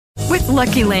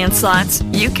Lucky Land Slots,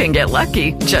 you can get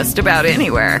lucky just about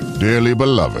anywhere. Dearly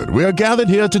beloved, we are gathered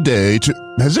here today to...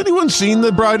 Has anyone seen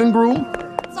the bride and groom?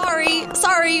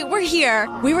 Sorry, we're here.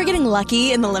 We were getting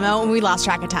lucky in the limo and we lost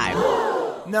track of time.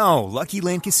 No, Lucky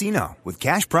Land Casino, with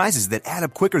cash prizes that add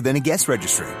up quicker than a guest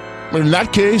registry. In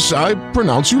that case, I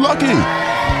pronounce you lucky.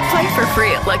 Play for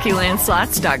free at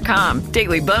LuckyLandSlots.com.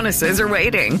 Daily bonuses are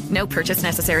waiting. No purchase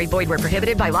necessary. Void where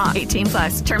prohibited by law.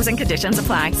 18+. Terms and conditions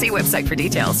apply. See website for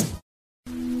details.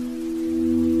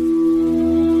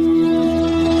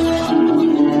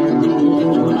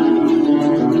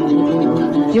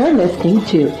 You're listening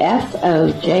to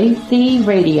Fojc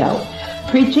Radio,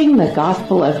 preaching the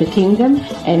gospel of the kingdom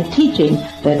and teaching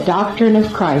the doctrine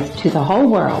of Christ to the whole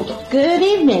world. Good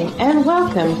evening and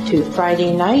welcome to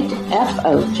Friday night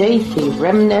Fojc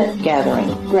Remnant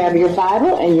Gathering. Grab your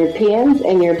Bible and your pens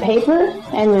and your paper,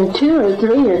 and when 2 or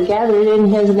 3 are gathered in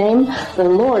His name, the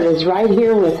Lord is right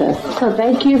here with us. So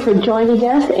thank you for joining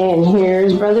us, and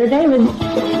here's Brother David.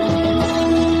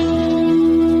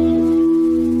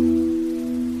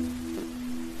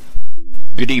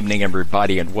 Good evening,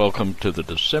 everybody, and welcome to the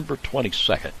December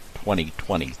 22nd,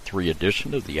 2023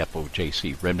 edition of the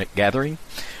Fojc Remnant Gathering.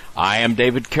 I am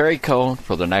David Carrico.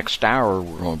 For the next hour,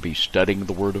 we're going to be studying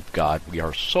the Word of God. We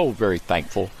are so very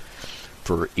thankful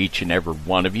for each and every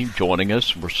one of you joining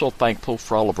us. We're so thankful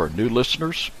for all of our new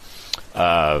listeners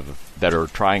that are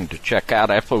trying to check out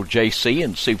Fojc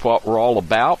and see what we're all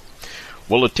about.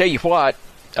 Well, I'll tell you what,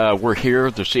 we're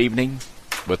here this evening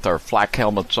with our flak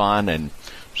helmets on, and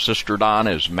Sister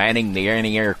Donna is manning the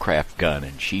anti-aircraft gun,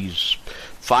 and she's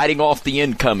fighting off the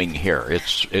incoming here.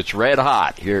 It's red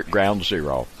hot here at Ground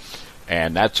Zero,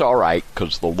 and that's all right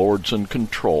because the Lord's in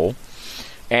control.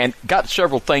 And got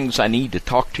several things I need to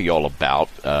talk to y'all about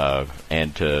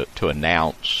and to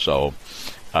announce. So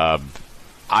I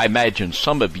imagine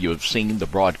some of you have seen the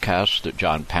broadcast that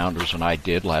John Pounders and I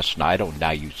did last night on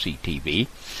Now You See TV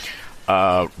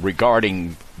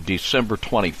regarding December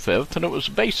 25th, and it was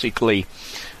basically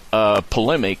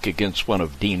polemic against one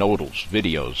of Dean Odell's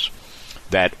videos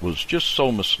that was just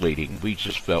so misleading. We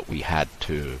just felt we had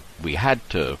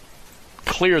to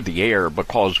clear the air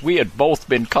because we had both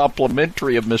been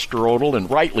complimentary of Mr. Odell, and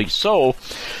rightly so,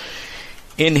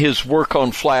 in his work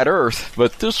on Flat Earth,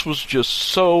 but this was just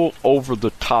so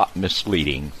over-the-top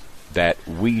misleading that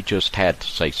we just had to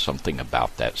say something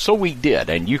about that. So we did,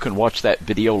 and you can watch that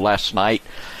video last night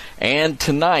and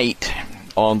tonight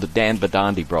on the Dan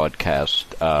Badandi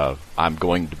broadcast. I'm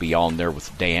going to be on there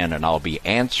with Dan, and I'll be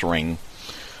answering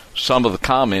some of the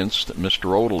comments that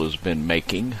Mr. Odell has been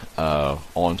making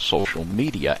on social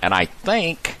media. And I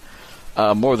think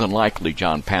more than likely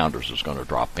John Pounders is going to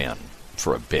drop in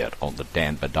for a bit on the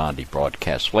Dan Badandi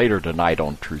broadcast later tonight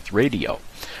on Truth Radio.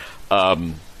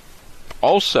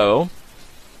 Also,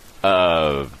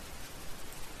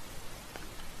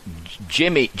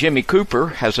 Jimmy Cooper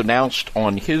has announced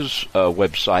on his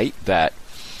website that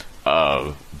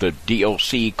the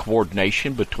DLC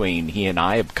coordination between he and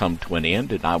I have come to an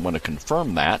end, and I want to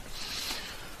confirm that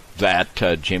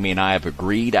Jimmy and I have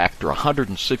agreed after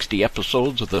 160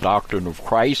 episodes of the Doctrine of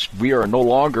Christ, we are no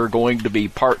longer going to be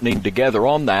partnering together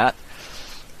on that,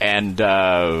 and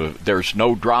there's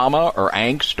no drama or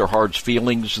angst or hard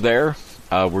feelings there.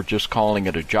 We're just calling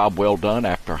it a job well done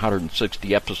after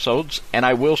 160 episodes. And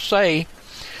I will say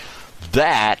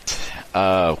that,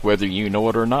 whether you know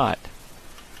it or not,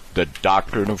 the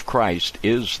doctrine of Christ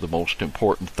is the most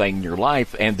important thing in your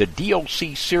life. And the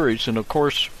DLC series, and of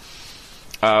course,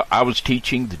 I was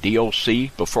teaching the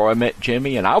DLC before I met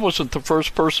Jimmy, and I wasn't the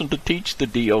first person to teach the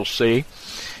DLC.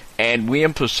 And we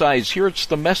emphasize here it's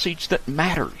the message that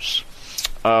matters.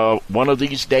 One of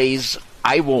these days,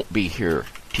 I won't be here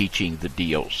teaching the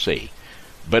DLC,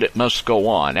 but it must go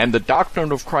on. And the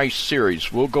Doctrine of Christ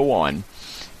series will go on,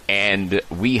 and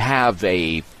we have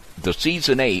the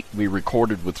season 8 we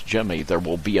recorded with Jimmy. There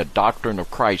will be a Doctrine of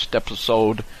Christ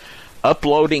episode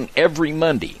uploading every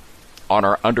Monday on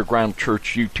our Underground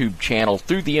Church YouTube channel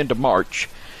through the end of March,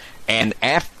 and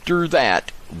after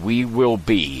that we will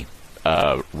be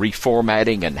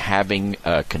reformatting and having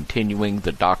continuing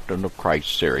the Doctrine of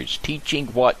Christ series, teaching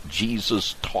what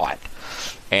Jesus taught.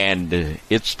 And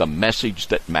it's the message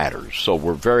that matters. So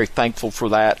we're very thankful for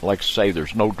that. Like I say,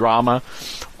 there's no drama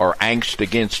or angst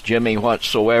against Jimmy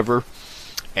whatsoever.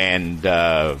 And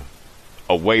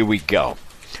away we go.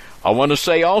 I want to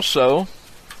say also,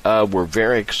 we're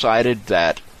very excited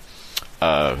that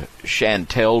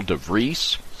Chantel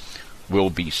DeVries will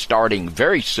be starting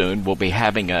very soon. We'll be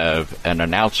having an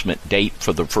announcement date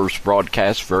for the first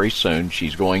broadcast very soon.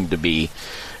 She's going to be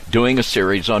doing a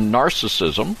series on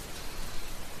narcissism.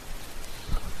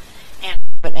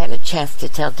 But at a chance to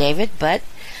tell David, but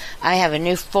I have a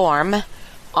new form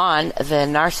on the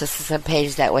narcissism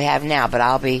page that we have now, but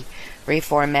I'll be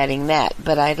reformatting that.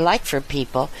 But I'd like for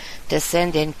people to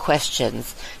send in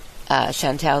questions.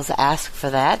 Chantel's asked for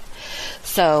that.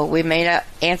 So we may not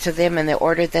answer them in the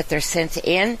order that they're sent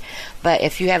in, but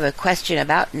if you have a question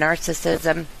about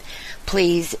narcissism,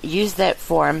 please use that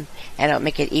form, and it'll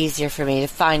make it easier for me to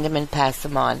find them and pass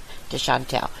them on to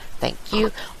Chantel. Thank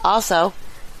you. Also,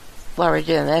 while we're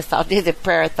doing this, I'll do the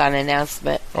prayer-a-thon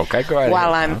announcement. Okay, go ahead.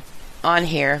 While I'm on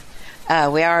here,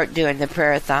 we are doing the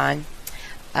prayer-a-thon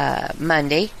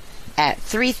Monday at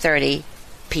 3:30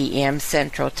 p.m.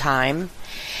 Central Time.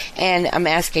 And I'm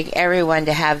asking everyone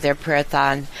to have their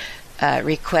prayer-a-thon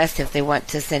request if they want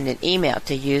to send an email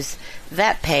to use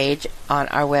that page on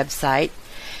our website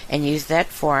and use that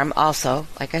form. Also,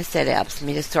 like I said, it helps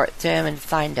me to sort through them and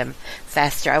find them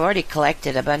faster. I've already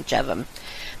collected a bunch of them.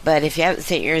 But if you haven't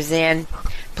sent yours in,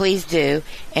 please do.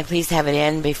 And please have it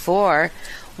in before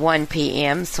 1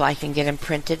 p.m. so I can get them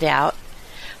printed out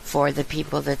for the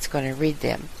people that's going to read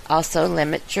them. Also,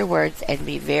 limit your words and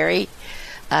be very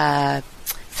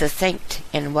succinct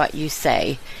in what you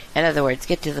say. In other words,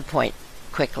 get to the point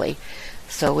quickly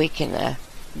so we can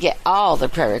get all the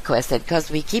prayer requests in, because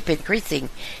we keep increasing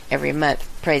every month.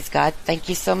 Praise God. Thank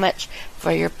you so much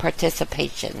for your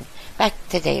participation. Back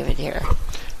to David here.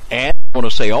 And I want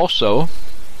to say also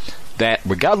that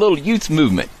we got a little youth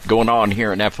movement going on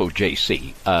here in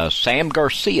FOJC. Sam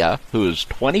Garcia, who is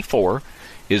 24,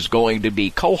 is going to be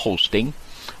co-hosting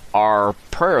our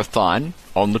prayer-a-thon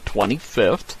on the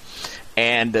 25th.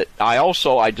 And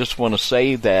I just want to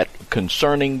say that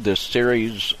concerning this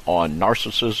series on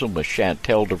narcissism with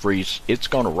Chantel DeVries, it's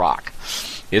going to rock.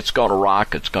 It's going to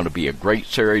rock. It's going to be a great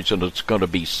series, and it's going to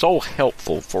be so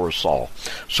helpful for us all.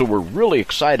 So we're really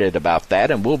excited about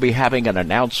that, and we'll be having an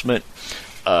announcement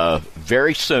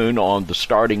very soon on the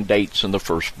starting dates and the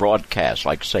first broadcast.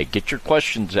 Like I say, get your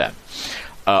questions in.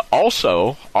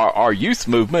 Also, our youth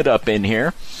movement up in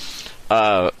here,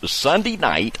 Sunday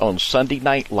night, on Sunday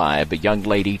Night Live, a young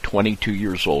lady, 22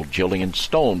 years old, Jillian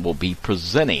Stone, will be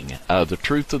presenting The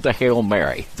Truth of the Hail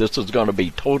Mary. This is going to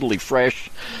be totally fresh,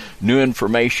 new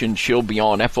information. She'll be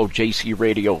on FOJC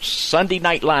Radio Sunday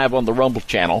Night Live on the Rumble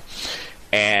channel,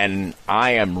 and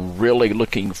I am really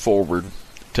looking forward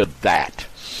to that.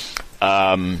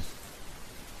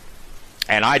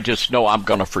 And I just know I'm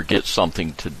going to forget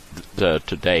something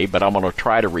today, but I'm going to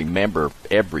try to remember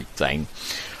everything.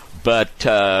 But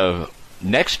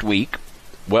next week,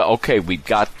 we've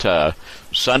got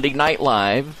Sunday Night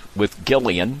Live with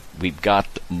Gillian. We've got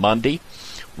Monday.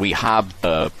 We have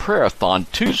the prayer-a-thon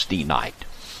Tuesday night.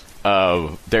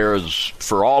 There's,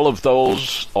 for all of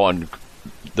those, on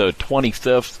the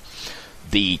 25th,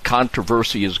 the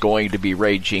controversy is going to be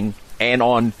raging. And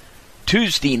on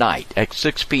Tuesday night at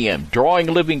 6 p.m., Drawing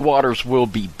Living Waters will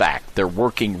be back. They're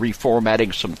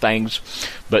reformatting some things,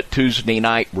 but Tuesday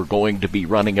night we're going to be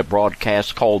running a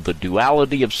broadcast called The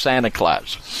Duality of Santa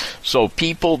Claus. So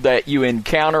people that you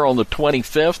encounter on the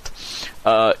 25th,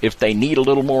 if they need a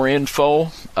little more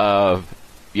info,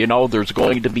 there's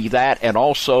going to be that. And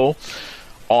also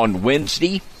on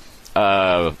Wednesday,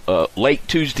 late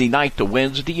Tuesday night to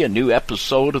Wednesday, a new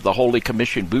episode of the Holy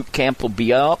Commission Boot Camp will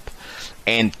be up.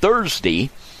 And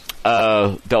Thursday,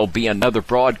 there'll be another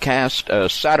broadcast,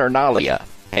 Saturnalia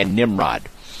and Nimrod.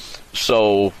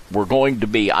 So we're going to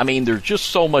be, there's just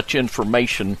so much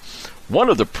information. One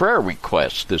of the prayer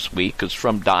requests this week is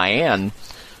from Diane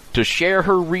to share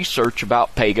her research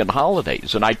about pagan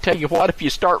holidays. And I tell you what, if you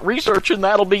start researching,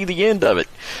 that'll be the end of it,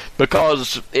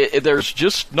 because there's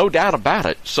just no doubt about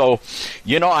it. So,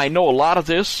 I know a lot of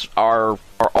this, our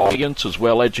audience is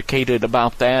well educated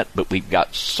about that, but we've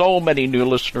got so many new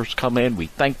listeners come in. We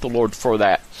thank the Lord for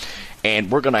that. And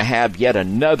we're going to have yet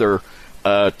another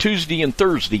Tuesday and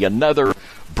Thursday, another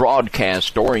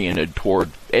broadcast oriented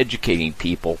toward educating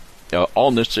people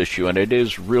on this issue. And it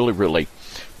is really, really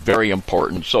very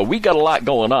important. So we got a lot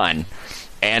going on.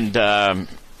 And I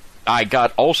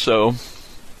got also,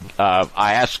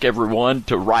 I ask everyone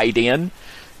to write in,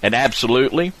 and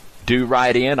absolutely do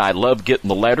write in. I love getting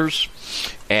the letters.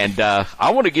 And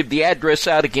I want to give the address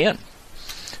out again.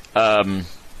 The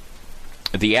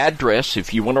address,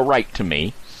 if you want to write to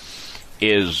me,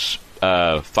 is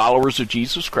Followers of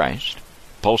Jesus Christ,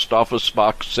 Post Office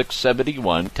Box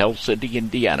 671, Tell City,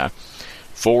 Indiana,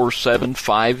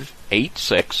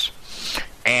 47586.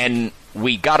 And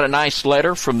we got a nice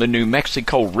letter from the New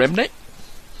Mexico Remnant,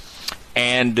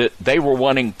 and they were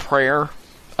wanting prayer.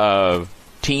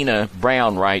 Tina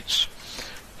Brown writes,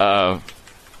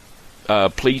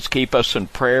 please keep us in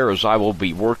prayer, as I will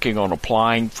be working on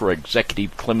applying for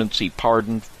executive clemency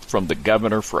pardon from the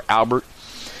governor for Albert.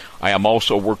 I am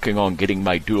also working on getting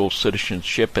my dual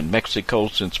citizenship in Mexico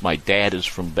since my dad is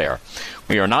from there.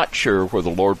 We are not sure where the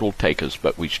Lord will take us,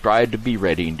 but we strive to be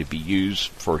ready and to be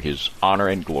used for His honor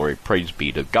and glory. Praise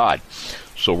be to God.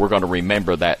 So we're going to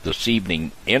remember that this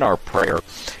evening in our prayer.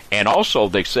 And also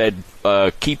they said,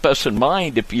 keep us in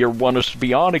mind if you want us to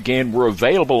be on again. We're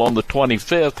available on the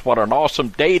 25th. What an awesome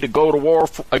day to go to war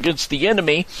against the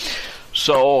enemy.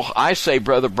 So I say,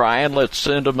 Brother Brian, let's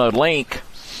send them a link.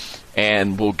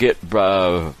 And we'll get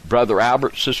Brother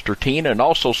Albert, Sister Tina, and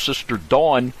also Sister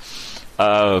Dawn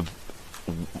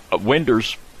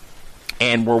Winders.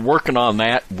 And we're working on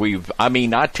that.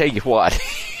 I tell you what,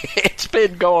 it's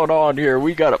been going on here.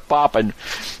 We got it popping.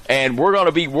 And we're going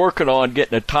to be working on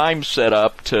getting a time set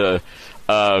up to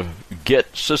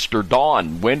get Sister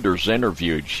Dawn Winders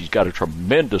interviewed. She's got a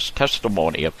tremendous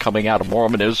testimony of coming out of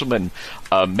Mormonism. And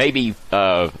maybe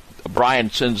Brian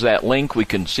sends that link. We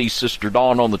can see Sister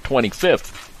Dawn on the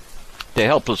 25th to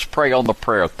help us pray on the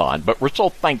prayer-a-thon. But we're so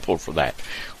thankful for that.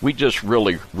 We just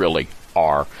really, really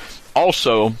are.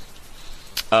 Also,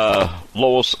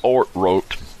 Lois Ort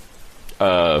wrote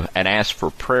and asked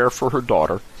for prayer for her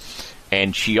daughter,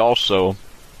 and she also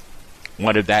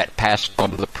wanted that passed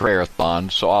on to the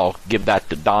prayer-a-thon, so I'll give that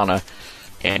to Donna,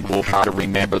 and we'll try to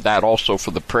remember that also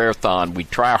for the prayer-a-thon. We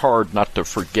try hard not to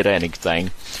forget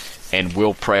anything, and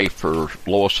we'll pray for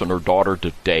Lois and her daughter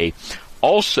today.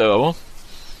 Also,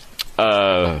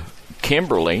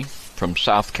 Kimberly from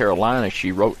South Carolina,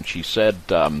 she wrote and she said,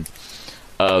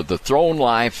 The Throne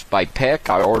Life by Peck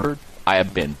I ordered. I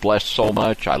have been blessed so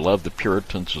much. I love the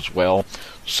Puritans as well.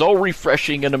 So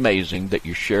refreshing and amazing that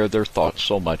you share their thoughts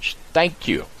so much. Thank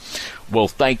you. Well,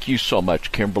 thank you so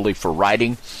much, Kimberly, for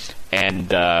writing.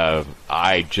 And I'm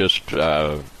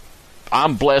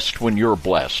blessed when you're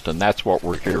blessed, and that's what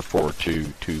we're here for,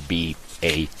 to be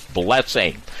a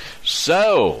blessing.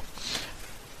 So,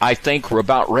 I think we're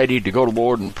about ready to go to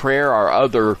Lord in prayer. Our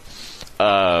other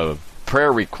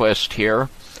prayer request here,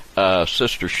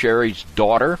 Sister Sherry's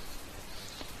daughter.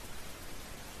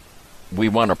 We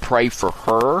want to pray for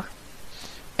her,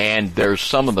 and there's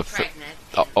some of the...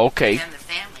 okay. And the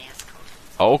family is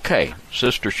COVID. Okay.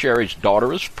 Sister Sherry's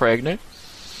daughter is pregnant,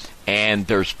 and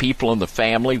there's people in the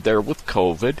family there with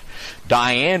COVID.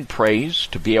 Diane prays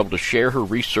to be able to share her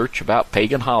research about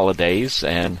pagan holidays,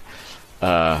 and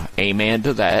amen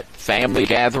to that. Family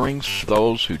gatherings for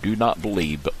those who do not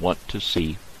believe but want to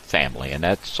see family, and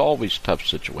that's always tough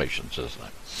situations, isn't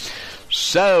it?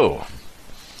 So,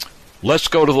 let's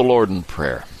go to the Lord in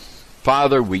prayer.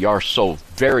 Father, we are so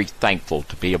very thankful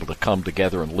to be able to come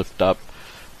together and lift up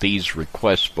these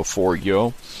requests before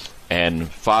you. And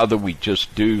Father, we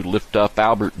just do lift up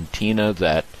Albert and Tina,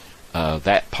 that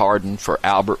that pardon for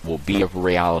Albert will be a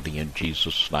reality in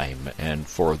Jesus' name. And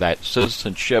for that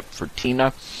citizenship for Tina,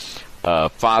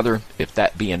 Father, if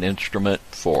that be an instrument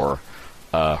for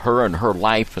her and her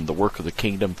life and the work of the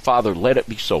kingdom, Father, let it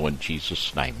be so in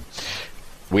Jesus' name.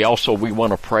 We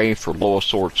want to pray for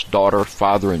Lois Ort's daughter.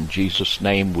 Father, in Jesus'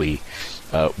 name, we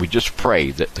just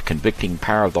pray that the convicting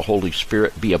power of the Holy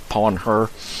Spirit be upon her,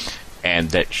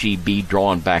 and that she be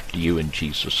drawn back to you in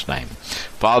Jesus' name.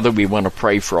 Father, we want to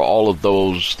pray for all of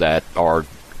those that are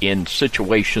in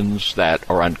situations that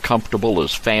are uncomfortable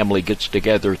as family gets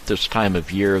together at this time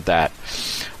of year, that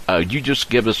you just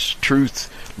give us truth.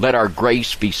 Let our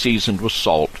grace be seasoned with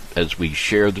salt as we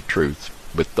share the truth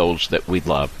with those that we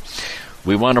love.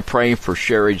 We want to pray for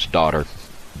Sherry's daughter,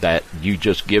 that you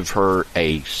just give her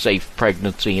a safe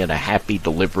pregnancy and a happy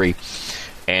delivery.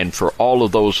 And for all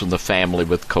of those in the family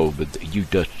with COVID, that you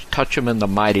just touch them in the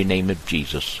mighty name of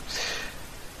Jesus.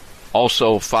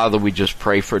 Also, Father, we just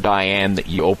pray for Diane, that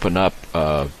you open up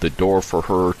the door for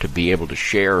her to be able to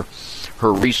share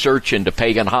her research into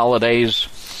pagan holidays,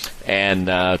 and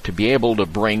to be able to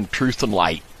bring truth and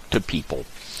light to people.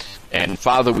 And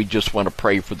Father, we just want to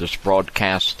pray for this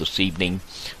broadcast this evening,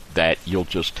 that you'll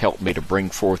just help me to bring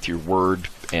forth your word,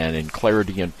 and in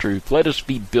clarity and truth, let us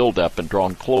be built up and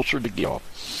drawn closer to you.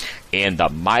 In the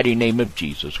mighty name of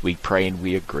Jesus, we pray and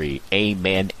we agree.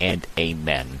 Amen and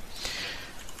amen.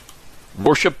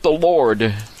 Worship the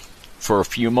Lord for a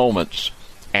few moments,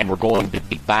 and we're going to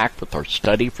be back with our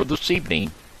study for this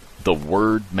evening, The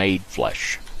Word Made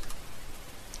Flesh.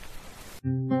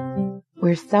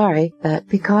 We're sorry, but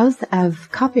because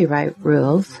of copyright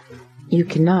rules, you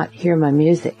cannot hear my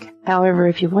music. However,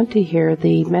 if you want to hear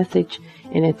the message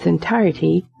in its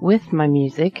entirety with my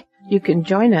music, you can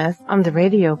join us on the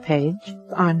radio page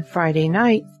on Friday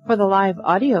nights for the live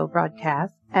audio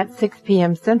broadcast at 6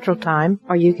 p.m. Central Time,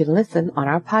 or you can listen on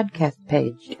our podcast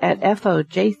page at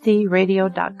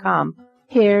fojcradio.com.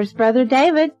 Here's Brother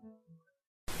David.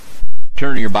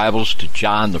 Turn your Bibles to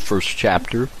John, the 1st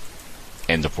chapter,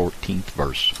 and the 14th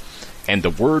verse. And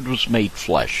the Word was made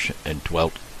flesh and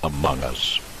dwelt among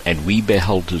us, and we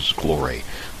beheld his glory,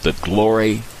 the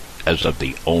glory as of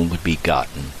the only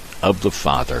begotten of the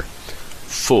Father,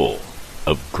 full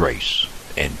of grace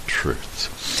and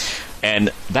truth.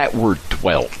 And that word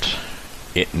dwelt,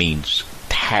 it means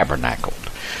tabernacled.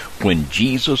 When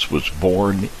Jesus was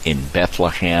born in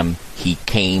Bethlehem, he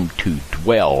came to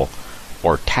dwell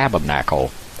or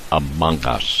tabernacle among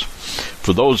us.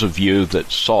 For those of you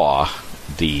that saw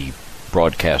the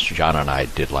broadcast John and I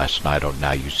did last night on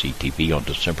Now You See TV on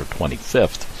December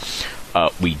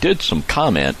 25th, we did some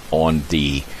comment on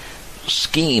the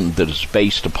scheme that is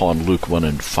based upon Luke 1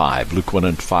 and 5. Luke 1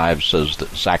 and 5 says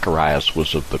that Zacharias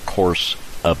was of the course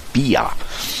Abia.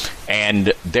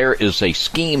 And there is a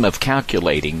scheme of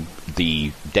calculating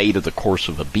the date of the course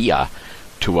of Abia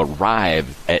to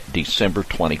arrive at December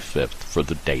 25th for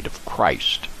the date of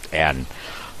Christ. And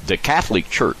the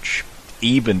Catholic Church,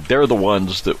 even they're the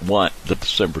ones that want the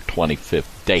December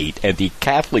 25th date, and the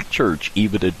Catholic Church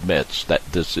even admits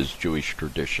that this is Jewish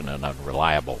tradition and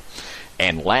unreliable.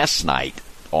 And last night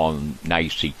on Now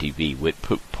You See TV, we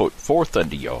put forth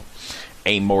unto you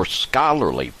a more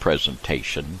scholarly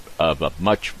presentation of a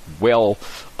much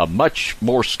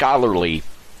more scholarly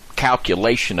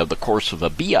calculation of the course of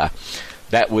Abia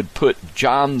that would put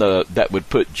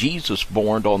Jesus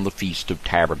born on the Feast of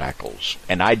Tabernacles.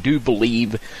 And I do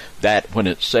believe that when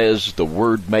it says the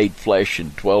Word made flesh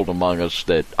and dwelt among us,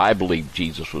 that I believe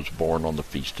Jesus was born on the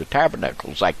Feast of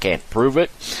Tabernacles. I can't prove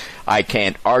it. I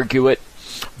can't argue it.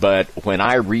 But when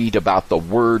I read about the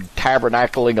word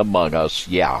tabernacling among us,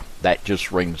 yeah, that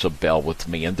just rings a bell with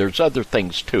me. And there's other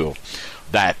things, too,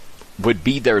 that would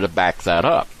be there to back that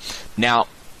up. Now,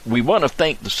 we want to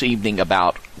think this evening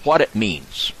about what it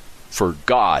means for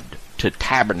God to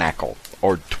tabernacle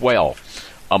or dwell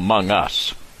among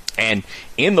us. And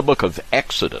in the book of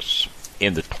Exodus,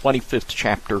 in the 25th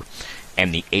chapter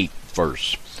and the 8th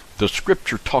verse, the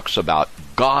scripture talks about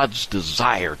God's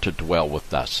desire to dwell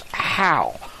with us.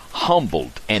 How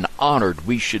humbled and honored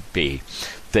we should be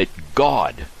that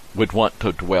God would want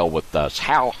to dwell with us.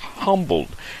 How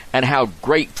humbled and how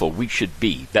grateful we should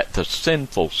be that the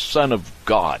sinful Son of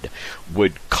God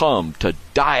would come to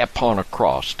die upon a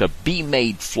cross, to be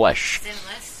made flesh,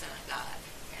 Sinless Son of God.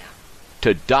 Yeah.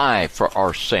 to die for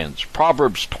our sins.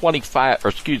 Exodus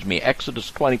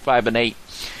 25 and 8.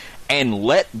 And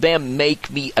let them make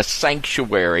me a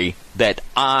sanctuary that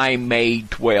I may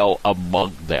dwell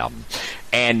among them.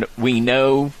 And we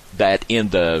know that in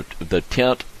the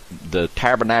tent, the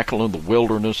tabernacle in the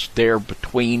wilderness, there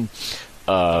between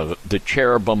the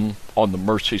cherubim on the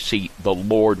mercy seat, the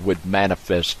Lord would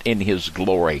manifest in his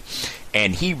glory.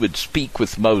 And he would speak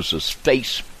with Moses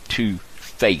face to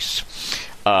face.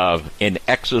 In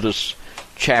Exodus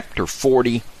chapter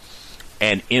 40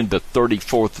 and in the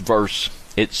 34th verse,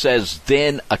 it says,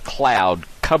 Then a cloud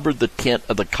covered the tent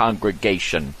of the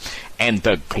congregation, and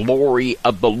the glory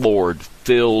of the Lord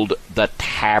filled the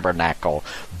tabernacle.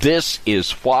 This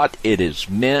is what it is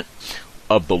meant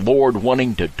of the Lord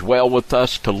wanting to dwell with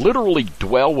us, to literally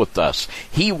dwell with us.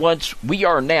 We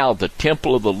are now the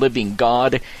temple of the living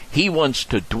God. He wants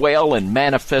to dwell and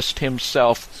manifest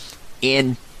himself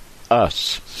in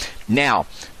us. Now,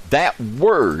 that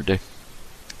word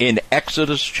in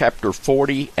Exodus chapter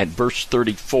 40 and verse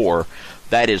 34,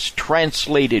 that is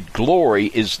translated glory,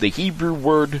 is the Hebrew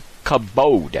word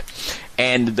kabod.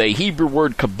 And the Hebrew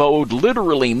word kabod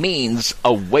literally means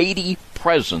a weighty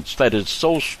presence that is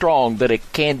so strong that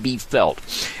it can be felt.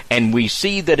 And we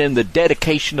see that in the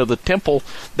dedication of the temple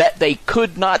that they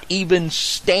could not even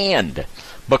stand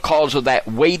because of that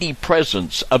weighty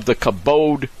presence of the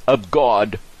kabod of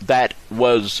God that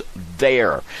was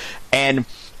there. And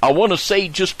I want to say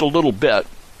just a little bit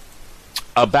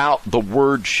about the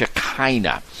word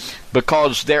Shekinah,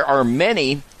 because there are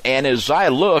many, and as I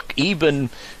look,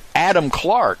 even Adam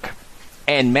Clark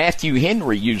and Matthew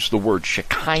Henry use the word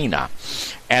Shekinah.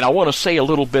 And I want to say a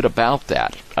little bit about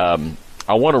that.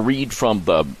 I want to read from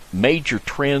the Major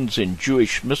Trends in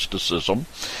Jewish Mysticism.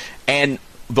 And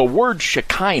the word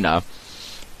Shekinah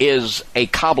is a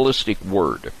Kabbalistic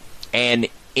word. And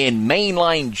in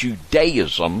mainline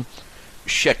Judaism,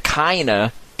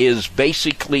 Shekinah is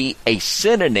basically a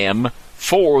synonym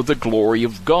for the glory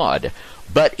of God.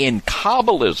 But in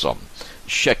Kabbalism,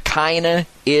 Shekinah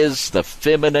is the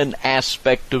feminine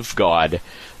aspect of God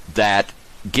that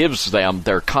gives them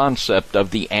their concept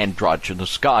of the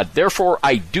androgynous God. Therefore,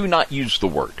 I do not use the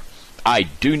word. I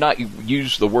do not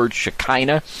use the word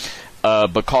Shekinah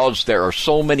because there are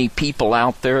so many people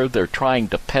out there, they're trying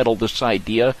to peddle this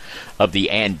idea of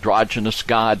the androgynous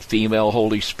God, female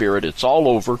Holy Spirit. It's all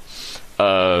over.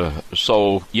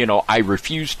 So, I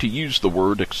refuse to use the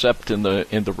word except in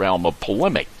the realm of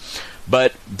polemic.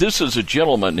 But this is a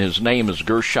gentleman, his name is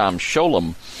Gershom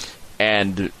Scholem,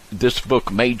 and this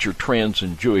book, Major Trends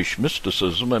in Jewish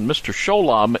Mysticism, and Mr.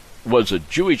 Scholem was a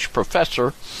Jewish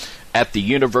professor at the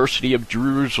University of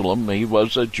Jerusalem. He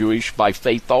was a Jewish by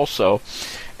faith also,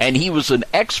 and he was an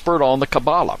expert on the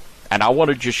Kabbalah. And I want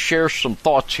to just share some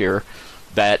thoughts here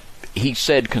that he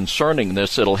said concerning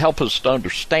this. It'll help us to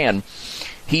understand.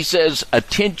 He says,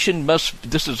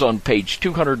 this is on page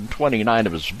 229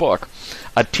 of his book,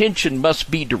 attention must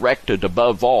be directed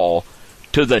above all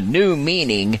to the new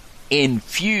meaning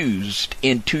infused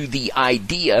into the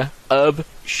idea of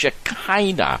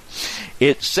Shekinah.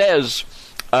 It says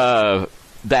that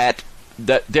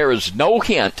there is no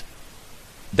hint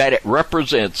that it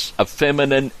represents a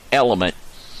feminine element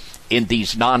in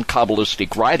these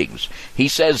non-Kabbalistic writings. He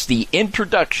says the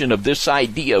introduction of this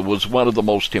idea was one of the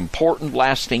most important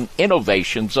lasting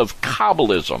innovations of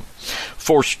Kabbalism.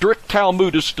 For strict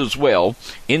Talmudists as well,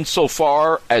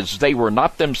 insofar as they were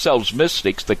not themselves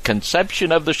mystics, the conception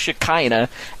of the Shekinah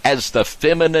as the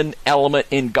feminine element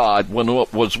in God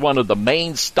was one of the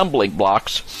main stumbling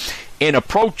blocks in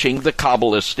approaching the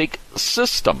Kabbalistic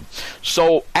system.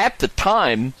 So at the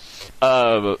time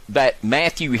that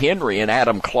Matthew Henry and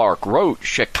Adam Clark wrote,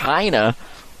 Shekinah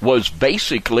was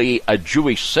basically a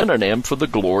Jewish synonym for the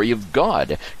glory of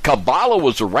God. Kabbalah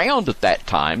was around at that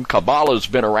time. Kabbalah's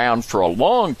been around for a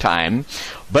long time,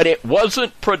 but it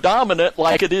wasn't predominant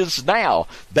like it is now.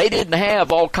 They didn't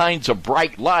have all kinds of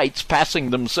bright lights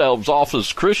passing themselves off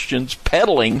as Christians,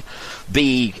 peddling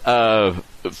the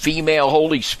female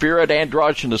Holy Spirit,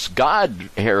 androgynous God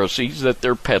heresies that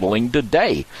they're peddling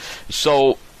today.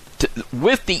 So,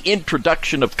 with the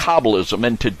introduction of Kabbalism,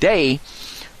 and today,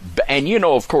 and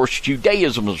of course,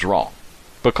 Judaism is wrong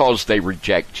because they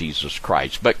reject Jesus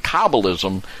Christ. But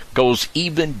Kabbalism goes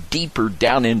even deeper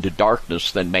down into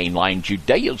darkness than mainline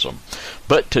Judaism.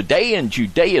 But today in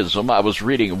Judaism, I was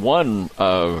reading one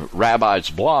rabbi's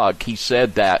blog. He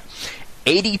said that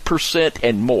 80%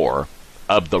 and more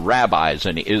of the rabbis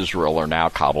in Israel are now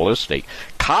Kabbalistic.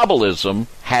 Kabbalism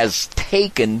has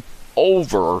taken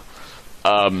over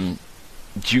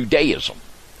Judaism,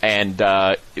 and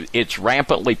it's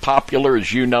rampantly popular,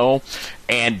 as you know,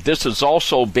 and this has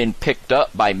also been picked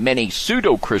up by many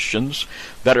pseudo-Christians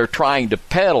that are trying to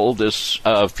peddle this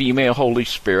female Holy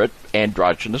Spirit,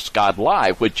 androgynous God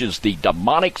lie, which is the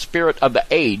demonic spirit of the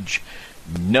age,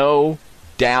 no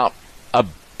doubt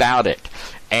about it.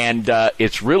 And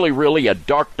it's really, really a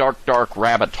dark, dark, dark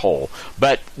rabbit hole.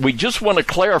 But we just want to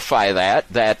clarify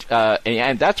that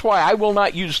and that's why I will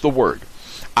not use the word.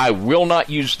 I will not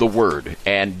use the word,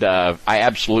 and I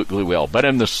absolutely will. But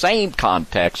in the same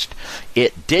context,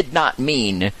 it did not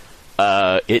mean,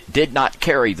 it did not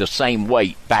carry the same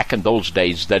weight back in those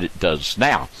days that it does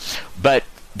now. But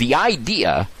the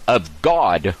idea of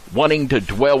God wanting to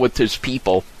dwell with his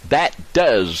people, that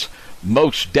does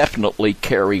most definitely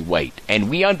carry weight. And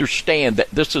we understand that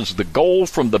this is the goal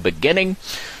from the beginning.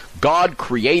 God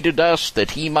created us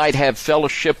that he might have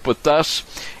fellowship with us,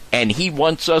 and he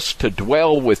wants us to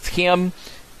dwell with him,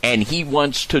 and he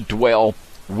wants to dwell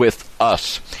with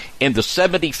us. In the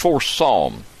 74th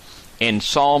Psalm, in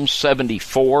Psalm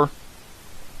 74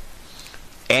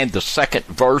 and the second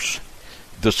verse,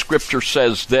 the scripture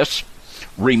says this,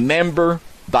 "Remember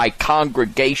thy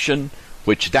congregation,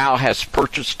 which thou hast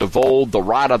purchased of old, the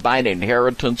right of thine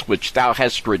inheritance, which thou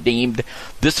hast redeemed,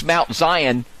 this Mount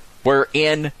Zion,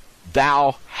 wherein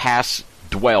thou hast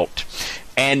dwelt."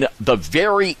 And the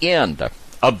very end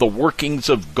of the workings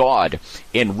of God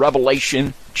in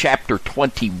Revelation chapter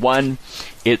 21,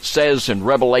 it says in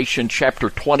Revelation chapter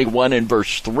 21 and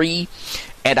verse 3,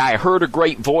 "And I heard a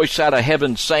great voice out of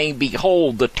heaven saying,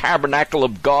 Behold, the tabernacle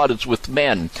of God is with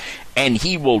men, and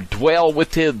he will dwell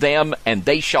with them, and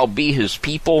they shall be his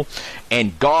people,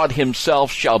 and God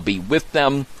himself shall be with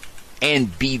them,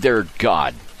 and be their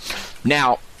God."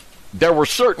 Now, there were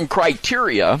certain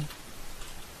criteria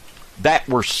that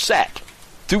were set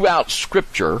throughout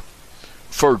Scripture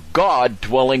for God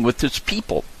dwelling with his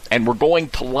people, and we're going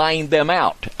to line them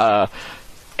out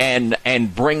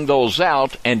and bring those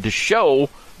out, and to show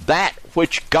that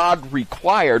which God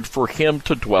required for him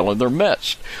to dwell in their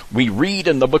midst. We read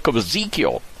in the book of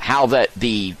Ezekiel how that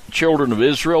the children of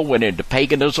Israel went into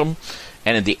paganism,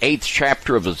 and in the 8th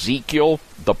chapter of Ezekiel,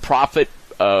 the prophet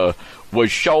was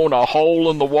shown a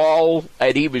hole in the wall,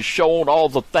 and he was shown all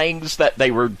the things that they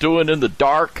were doing in the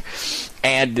dark,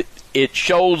 and it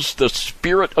shows the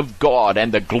Spirit of God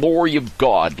and the glory of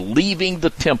God leaving the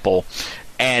temple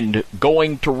and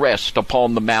going to rest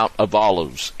upon the Mount of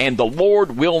Olives. And the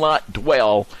Lord will not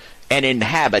dwell and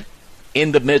inhabit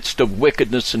in the midst of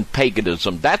wickedness and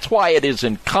paganism. That's why it is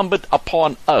incumbent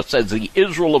upon us as the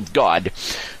Israel of God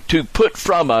to put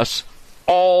from us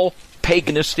all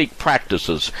paganistic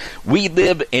practices. We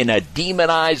live in a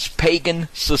demonized pagan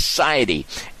society,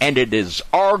 and it is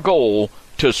our goal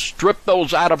to strip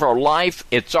those out of our life.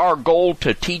 It's our goal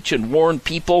to teach and warn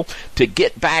people to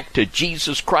get back to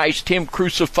Jesus Christ, Him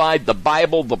crucified, the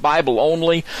Bible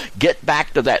only, get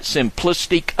back to that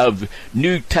simplistic of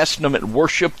New Testament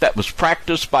worship that was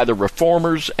practiced by the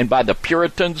Reformers and by the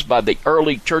Puritans, by the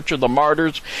early Church of the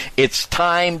Martyrs. It's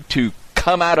time to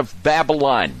come out of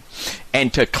Babylon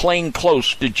and to cling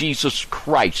close to Jesus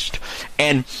Christ.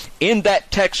 And in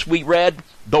that text we read,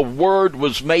 the Word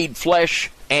was made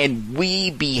flesh, and we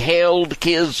beheld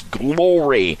His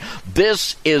glory.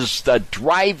 This is the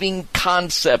driving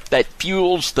concept that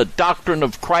fuels the doctrine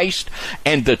of Christ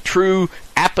and the true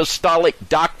apostolic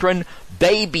doctrine.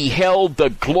 They beheld the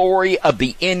glory of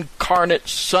the incarnate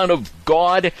Son of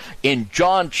God in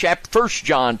 1 John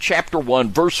chapter 1,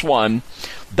 verse 1,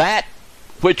 that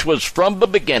which was from the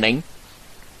beginning,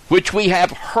 which we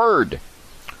have heard,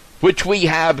 which we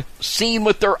have seen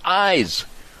with our eyes,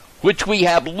 which we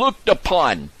have looked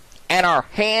upon, and our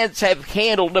hands have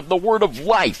handled of the word of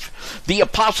life. The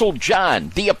Apostle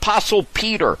John, the Apostle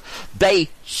Peter, they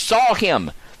saw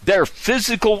Him. Their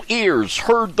physical ears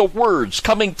heard the words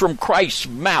coming from Christ's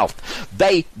mouth.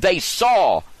 They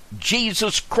saw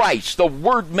Jesus Christ, the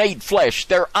Word made flesh.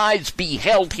 Their eyes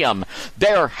beheld Him.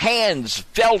 Their hands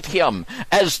felt Him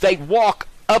as they walk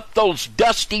up those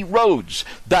dusty roads.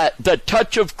 The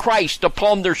touch of Christ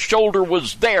upon their shoulder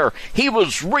was there. He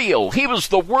was real. He was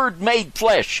the Word made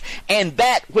flesh. And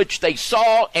that which they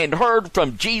saw and heard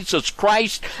from Jesus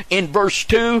Christ, in verse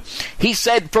 2, He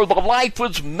said, "For the life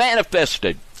was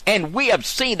manifested, and we have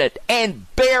seen it,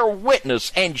 and bear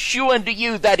witness, and shew unto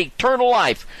you that eternal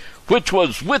life, which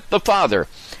was with the Father,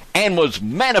 and was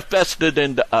manifested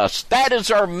into us." That is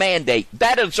our mandate.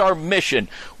 That is our mission.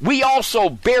 We also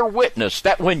bear witness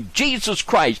that when Jesus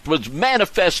Christ was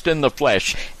manifest in the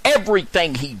flesh,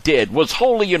 everything He did was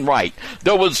holy and right.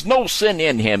 There was no sin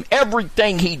in Him.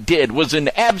 Everything He did was in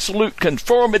absolute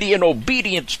conformity and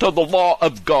obedience to the law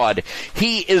of God.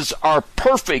 He is our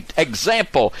perfect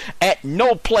example. At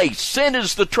no place, sin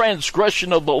is the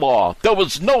transgression of the law. There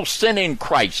was no sin in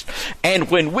Christ.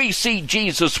 And when we see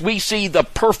Jesus, we see the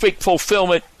perfect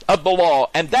fulfillment of the law,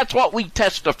 and that's what we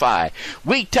testify.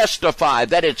 We testify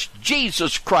that it's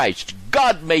Jesus Christ,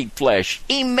 God made flesh,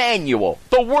 Emmanuel,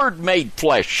 the Word made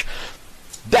flesh.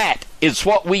 That is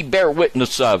what we bear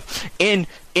witness of. In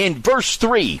verse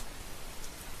 3,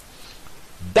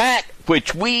 that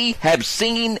which we have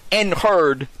seen and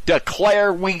heard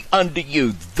declare we unto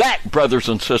you. That, brothers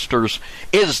and sisters,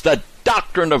 is the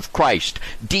doctrine of Christ.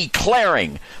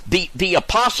 Declaring. The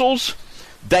apostles,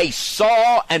 they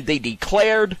saw and they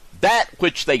declared that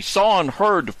which they saw and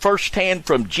heard firsthand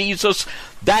from Jesus.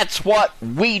 That's what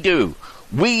we do.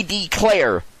 We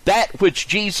declare that which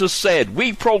Jesus said.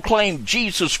 We proclaim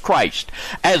Jesus Christ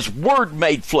as Word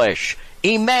made flesh,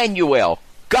 Emmanuel,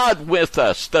 God with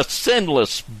us, the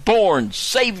sinless, born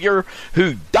Savior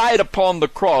who died upon the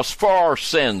cross for our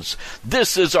sins.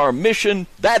 This is our mission.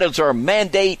 That is our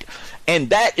mandate.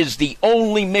 And that is the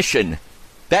only mission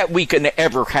that we can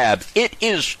ever have. It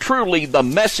is truly the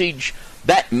message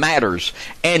that matters.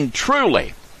 And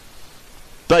truly,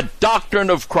 the doctrine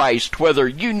of Christ, whether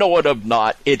you know it or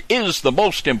not, it is the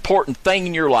most important thing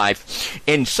in your life.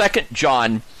 In 2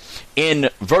 John, in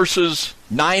verses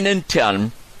 9 and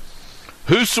 10,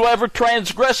 "Whosoever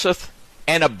transgresseth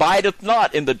and abideth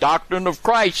not in the doctrine of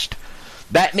Christ,"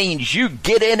 that means you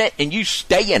get in it and you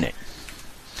stay in it,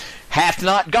 "hath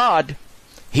not God.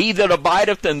 He that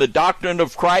abideth in the doctrine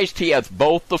of Christ, he hath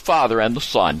both the Father and the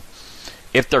Son.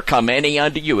 If there come any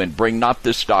unto you, and bring not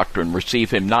this doctrine,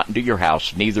 receive him not into your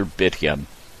house, neither bid him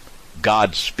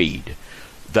Godspeed."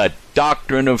 The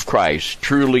doctrine of Christ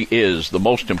truly is the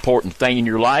most important thing in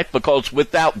your life, because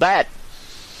without that,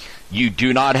 you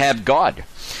do not have God.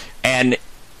 And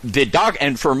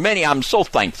and for many, I'm so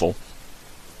thankful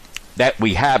that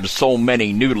we have so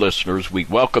many new listeners. We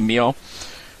welcome you.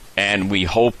 And we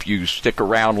hope you stick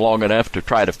around long enough to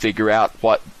try to figure out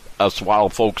what us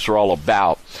wild folks are all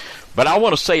about. But I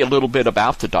want to say a little bit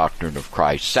about the doctrine of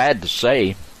Christ. Sad to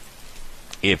say,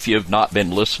 if you've not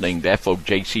been listening to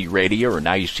Fojc Radio or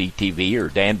Now You See TV or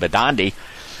Dan Badandi,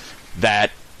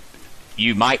 that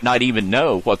you might not even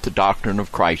know what the doctrine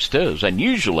of Christ is. And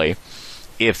usually,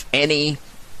 if any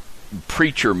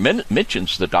preacher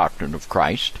mentions the doctrine of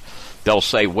Christ, they'll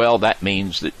say, well, that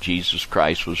means that Jesus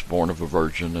Christ was born of a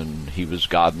virgin and he was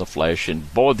God in the flesh.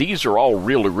 And boy, these are all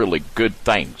really, really good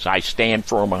things. I stand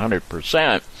for them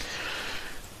 100%.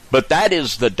 But that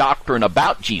is the doctrine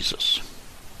about Jesus.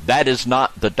 That is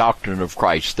not the doctrine of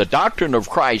Christ. The doctrine of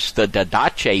Christ, the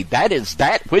didache, that is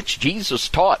that which Jesus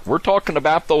taught. We're talking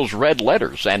about those red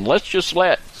letters. And let's just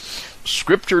let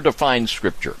Scripture define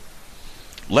Scripture.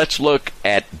 Let's look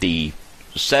at the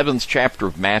 7th chapter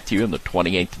of Matthew in the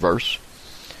 28th verse.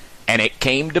 And it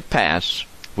came to pass,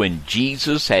 when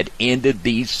Jesus had ended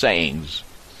these sayings,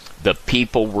 the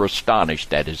people were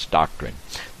astonished at his doctrine.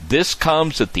 This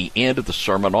comes at the end of the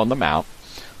Sermon on the Mount.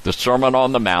 The Sermon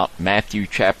on the Mount, Matthew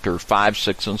chapter 5,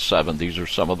 6, and 7. These are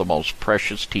some of the most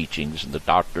precious teachings in the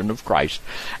doctrine of Christ.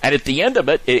 And at the end of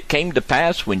it, it came to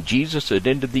pass, when Jesus had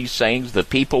ended these sayings, the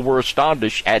people were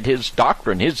astonished at his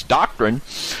doctrine. His doctrine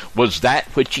was that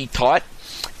which he taught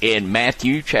in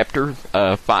Matthew chapter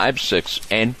 5, 6,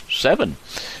 and 7.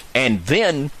 And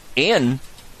then in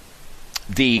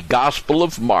the Gospel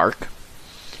of Mark,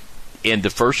 in the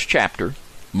first chapter,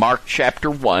 Mark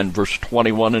chapter 1, verse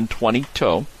 21 and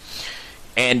 22,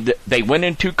 and they went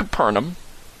into Capernaum,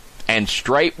 and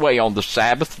straightway on the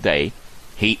Sabbath day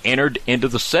he entered into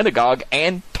the synagogue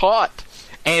and taught,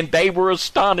 and they were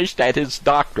astonished at his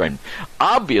doctrine.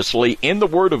 Obviously, in the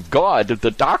Word of God,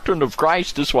 the doctrine of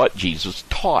Christ is what Jesus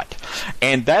taught.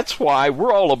 And that's why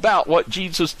we're all about what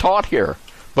Jesus taught here.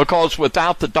 Because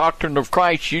without the doctrine of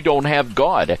Christ, you don't have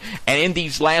God. And in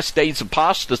these last days of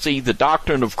apostasy, the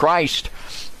doctrine of Christ,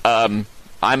 let's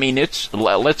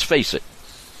face it,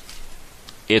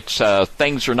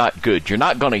 things are not good. You're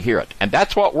not going to hear it. And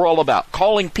that's what we're all about,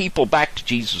 calling people back to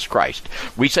Jesus Christ.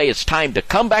 We say it's time to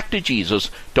come back to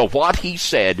Jesus, to what he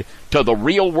said, to the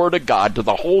real Word of God, to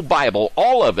the whole Bible,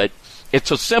 all of it. It's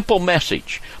a simple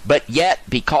message, but yet,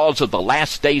 because of the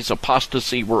last days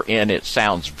apostasy we're in, it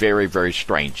sounds very, very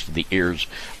strange to the ears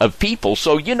of people.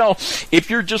 So, if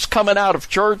you're just coming out of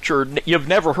church or you've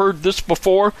never heard this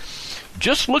before,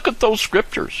 just look at those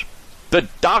scriptures. The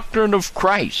doctrine of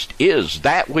Christ is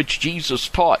that which Jesus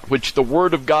taught, which the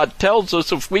Word of God tells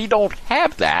us. If we don't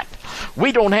have that,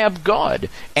 we don't have God.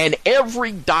 And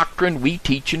every doctrine we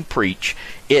teach and preach,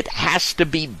 it has to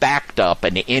be backed up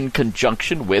and in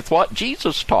conjunction with what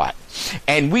Jesus taught.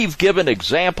 And we've given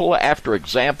example after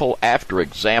example after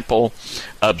example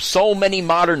of so many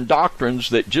modern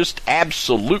doctrines that just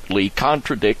absolutely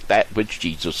contradict that which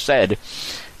Jesus said.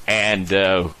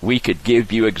 And we could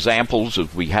give you examples,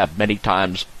 as we have many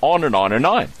times, on and on and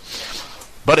on.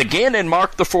 But again, in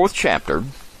Mark the 4th chapter,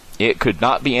 it could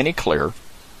not be any clearer.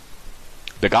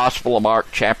 The Gospel of Mark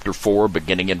chapter 4,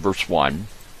 beginning in verse 1.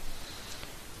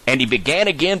 And he began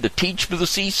again to teach by the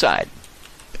seaside.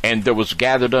 And there was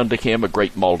gathered unto him a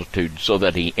great multitude, so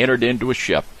that he entered into a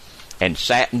ship, and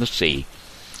sat in the sea.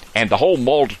 And the whole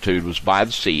multitude was by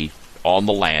the sea on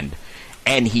the land.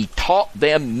 And he taught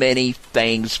them many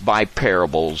things by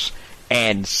parables,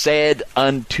 and said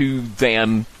unto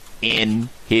them in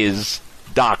his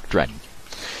doctrine.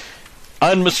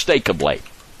 Unmistakably,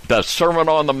 the Sermon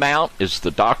on the Mount is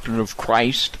the doctrine of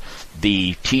Christ.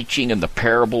 The teaching and the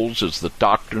parables is the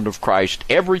doctrine of Christ.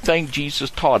 Everything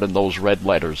Jesus taught in those red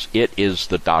letters, it is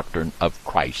the doctrine of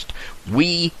Christ.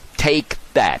 We take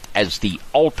that as the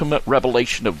ultimate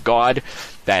revelation of God,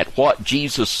 that what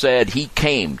Jesus said, he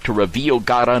came to reveal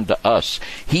God unto us.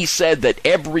 He said that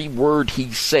every word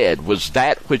he said was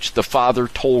that which the Father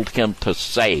told him to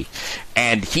say.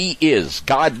 And he is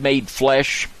God made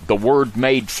flesh, the Word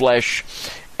made flesh,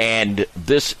 and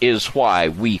this is why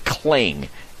we cling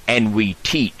and we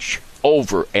teach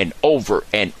over and over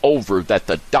and over that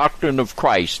the doctrine of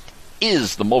Christ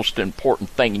is the most important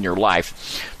thing in your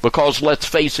life, because let's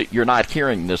face it, you're not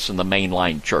hearing this in the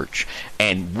mainline church,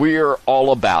 and we're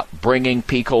all about bringing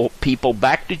people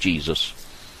back to Jesus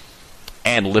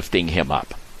and lifting him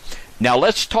up. Now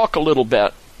let's talk a little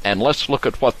bit, and let's look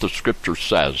at what the Scripture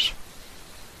says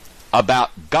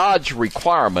about God's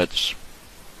requirements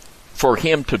for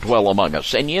him to dwell among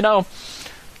us. And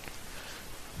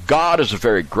God is a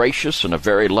very gracious and a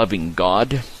very loving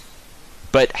God.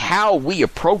 But how we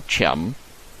approach him,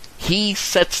 he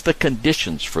sets the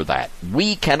conditions for that.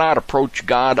 We cannot approach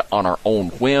God on our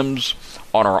own whims,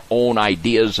 on our own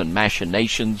ideas and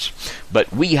machinations,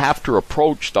 but we have to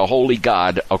approach the holy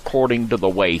God according to the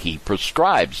way he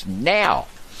prescribes. Now,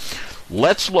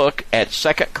 let's look at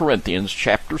 2 Corinthians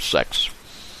chapter 6,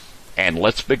 and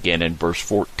let's begin in verse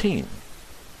 14.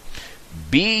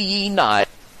 Be ye not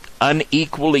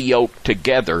unequally yoked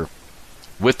together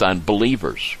with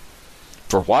unbelievers.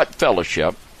 For what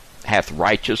fellowship hath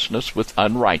righteousness with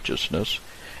unrighteousness?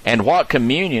 And what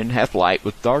communion hath light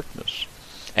with darkness?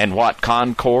 And what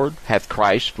concord hath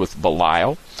Christ with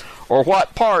Belial? Or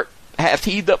what part hath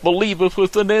he that believeth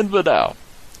with an infidel?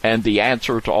 And the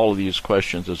answer to all of these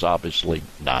questions is obviously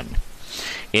none.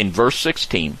 In verse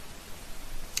 16,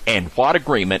 and what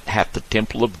agreement hath the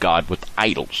temple of God with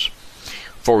idols?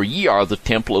 For ye are the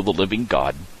temple of the living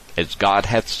God, as God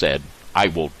hath said, I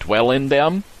will dwell in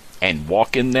them, and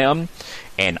walk in them,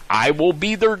 and I will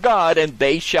be their God, and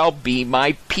they shall be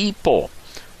my people.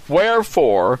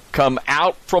 Wherefore, come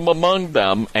out from among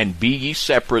them, and be ye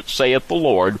separate, saith the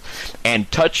Lord,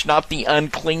 and touch not the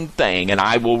unclean thing, and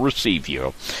I will receive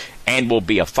you, and will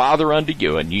be a father unto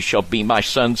you, and ye shall be my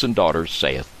sons and daughters,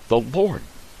 saith the Lord.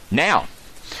 Now,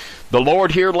 the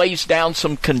Lord here lays down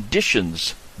some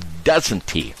conditions,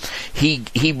 doesn't he?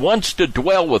 He wants to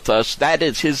dwell with us. That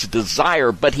is his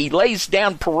desire, but he lays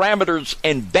down parameters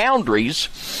and boundaries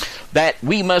that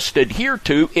we must adhere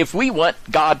to if we want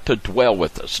God to dwell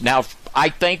with us. Now, I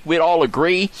think we'd all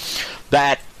agree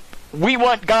that we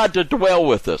want God to dwell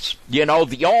with us. You know,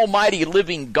 the almighty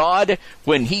living God,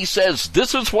 when he says,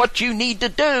 this is what you need to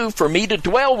do for me to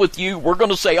dwell with you, we're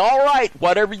going to say, all right,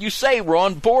 whatever you say, we're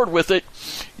on board with it.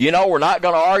 You know, we're not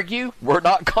going to argue. We're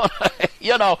not going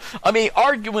to,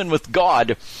 arguing with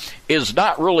God is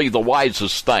not really the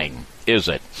wisest thing, is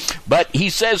it? But he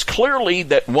says clearly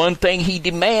that one thing he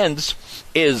demands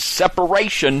is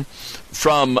separation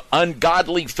from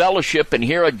ungodly fellowship. And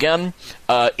here again,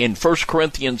 in 1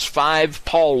 Corinthians 5,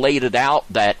 Paul laid it out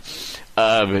that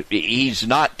he's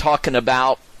not talking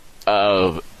about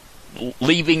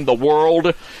leaving the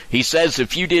world. He says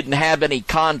if you didn't have any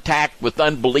contact with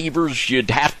unbelievers,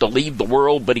 you'd have to leave the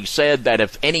world. But he said that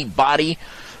if anybody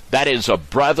that is a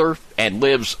brother and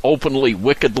lives openly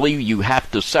wickedly, you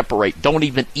have to separate. Don't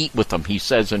even eat with them, he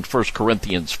says in 1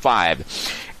 Corinthians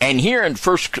 5. And here in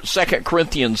 2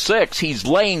 Corinthians 6, he's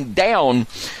laying down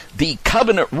the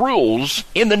covenant rules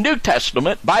in the New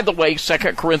Testament. By the way, 2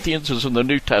 Corinthians is in the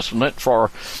New Testament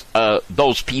for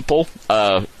those people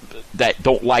that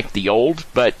don't like the old.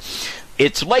 But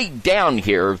it's laid down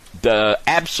here, the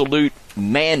absolute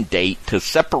mandate to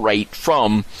separate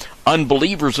from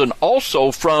unbelievers and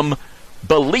also from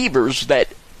believers that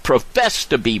profess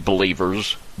to be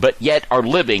believers but yet are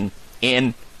living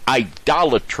in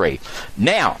idolatry.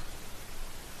 Now,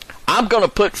 I'm going to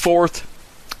put forth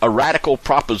a radical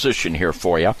proposition here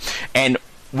for you, and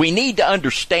we need to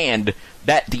understand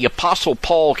that the Apostle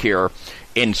Paul here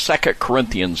in 2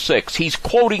 Corinthians 6, he's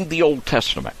quoting the Old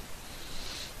Testament.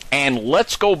 And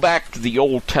let's go back to the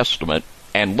Old Testament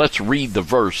and let's read the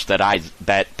verse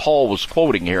that Paul was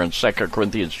quoting here in 2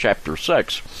 Corinthians chapter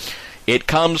 6. It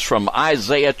comes from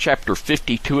Isaiah chapter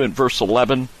 52 and verse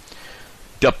 11.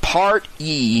 Depart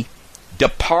ye,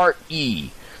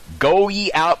 go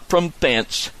ye out from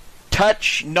thence,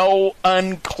 touch no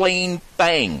unclean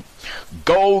thing.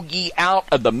 Go ye out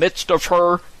of the midst of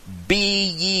her, be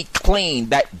ye clean,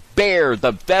 that bear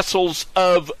the vessels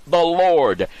of the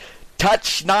Lord.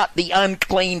 Touch not the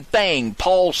unclean thing,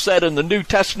 Paul said in the New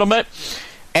Testament.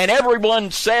 And everyone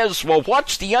says, well,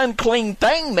 what's the unclean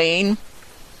thing mean?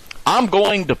 I'm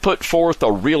going to put forth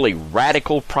a really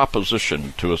radical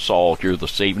proposition to us all here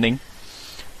this evening.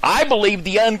 I believe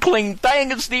the unclean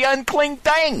thing is the unclean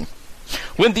thing.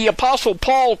 When the Apostle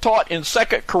Paul taught in 2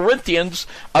 Corinthians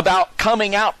about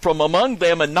coming out from among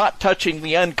them and not touching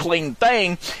the unclean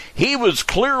thing, he was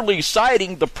clearly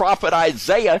citing the prophet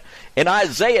Isaiah in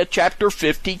Isaiah chapter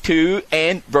 52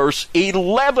 and verse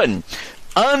 11.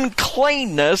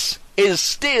 Uncleanness is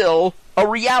still a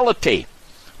reality.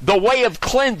 The way of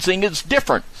cleansing is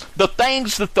different. The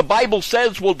things that the Bible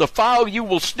says will defile you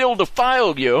will still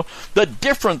defile you. The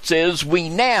difference is we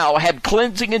now have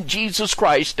cleansing in Jesus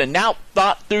Christ and now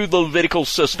not through the Levitical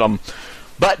system.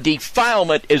 But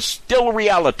defilement is still a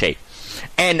reality.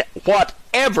 And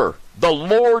whatever the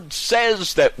Lord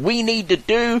says that we need to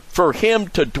do for him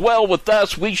to dwell with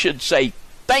us, we should say,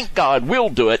 thank God, we'll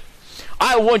do it.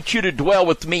 I want you to dwell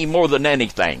with me more than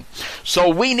anything. So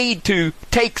we need to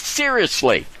take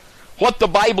seriously what the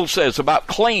Bible says about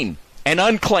clean and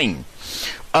unclean.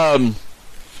 Want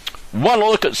to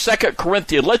look at 2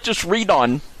 Corinthians. Let's just read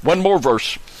on one more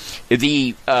verse.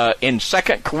 In 2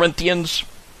 Corinthians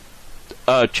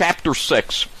chapter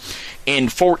 6, in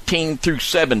 14 through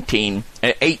 17,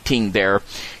 18 there,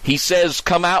 he says,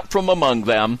 come out from among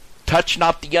them, touch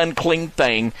not the unclean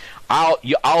thing.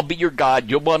 I'll be your God,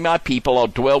 you'll be my people, I'll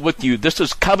dwell with you. This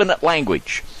is covenant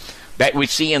language that we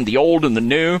see in the Old and the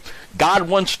New. God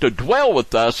wants to dwell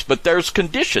with us, but there's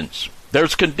conditions.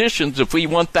 There's conditions if we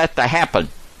want that to happen.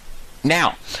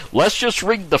 Now, let's just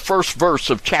read the first verse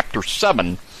of chapter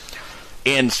 7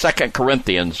 in 2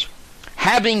 Corinthians.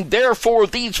 Having therefore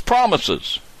these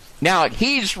promises. Now,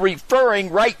 he's referring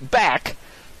right back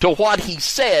to what he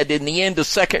said in the end of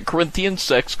 2 Corinthians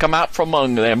 6, come out from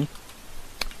among them,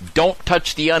 don't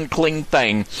touch the unclean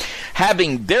thing.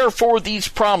 Having therefore these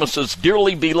promises,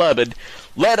 dearly beloved,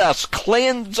 let us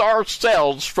cleanse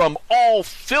ourselves from all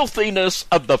filthiness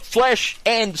of the flesh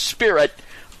and spirit,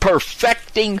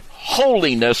 perfecting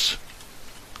holiness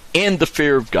in the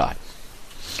fear of God.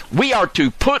 We are to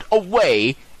put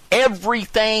away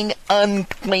everything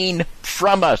unclean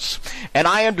from us. And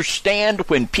I understand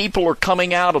when people are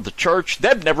coming out of the church,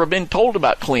 they've never been told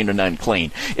about clean and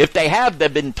unclean. If they have,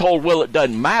 they've been told, well, it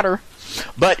doesn't matter.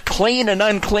 But clean and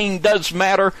unclean does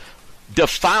matter.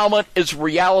 Defilement is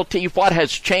reality. What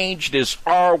has changed is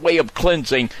our way of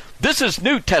cleansing. This is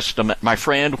New Testament, my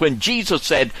friend, when Jesus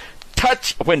said,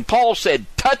 when Paul said,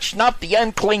 touch not the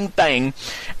unclean thing,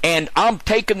 and I'm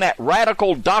taking that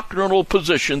radical doctrinal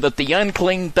position that the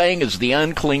unclean thing is the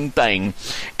unclean thing,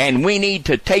 and we need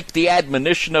to take the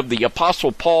admonition of the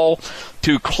Apostle Paul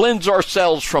to cleanse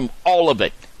ourselves from all of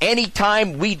it.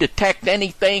 Anytime we detect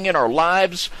anything in our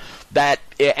lives that,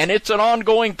 and it's an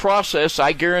ongoing process,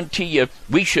 I guarantee you,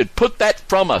 we should put that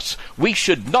from us. We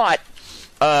should not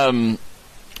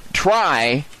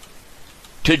try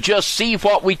to just see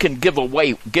what we can get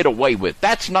away with.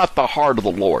 That's not the heart of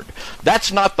the Lord.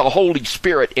 That's not the Holy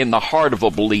Spirit in the heart of a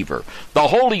believer. The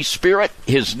Holy Spirit,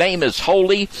 His name is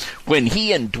holy. When He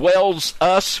indwells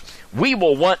us, we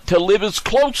will want to live as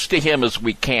close to Him as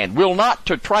we can. We'll not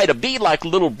to try to be like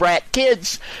little brat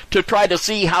kids, to try to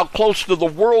see how close to the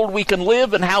world we can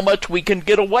live and how much we can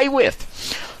get away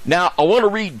with. Now, I want to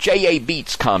read J.A.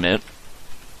 Beat's comment.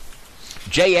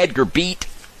 J. Edgar Beat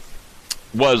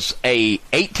was a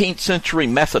 18th century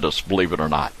Methodist, believe it or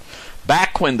not,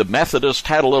 back when the Methodists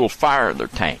had a little fire in their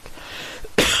tank.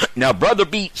 Now, Brother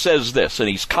Beat says this, and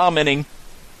he's commenting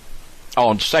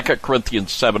on 2 Corinthians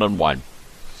 7:1.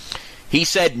 He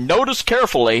said, notice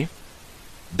carefully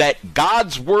that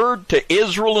God's word to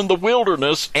Israel in the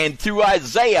wilderness and through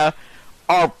Isaiah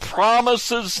are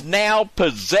promises now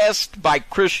possessed by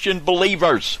Christian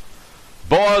believers.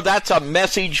 Boy, that's a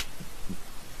message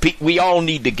we all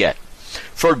need to get.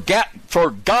 For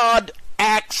God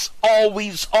acts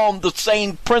always on the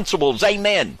same principles.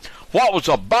 Amen. What was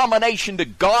abomination to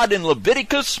God in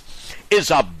Leviticus is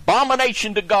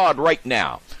abomination to God right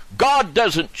now. God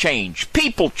doesn't change.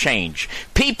 People change.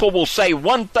 People will say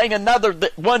one thing another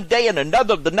one day and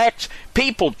another the next.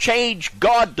 People change.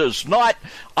 God does not.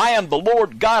 I am the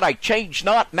Lord God, I change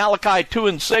not. Malachi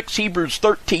 2:6, Hebrews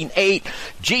 13:8.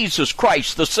 Jesus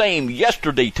Christ the same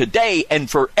yesterday, today, and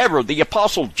forever. The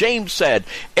Apostle James said,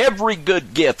 every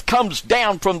good gift comes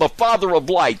down from the Father of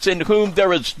lights, in whom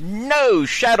there is no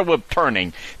shadow of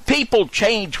turning. People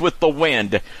change with the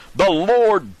wind. The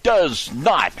Lord does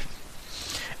not.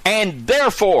 And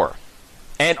therefore,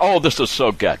 and oh, this is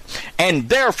so good, and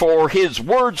therefore his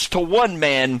words to one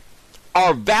man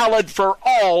are valid for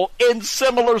all in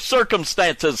similar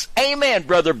circumstances. Amen,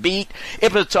 Brother Beat.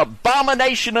 If it's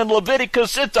abomination in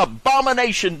Leviticus, it's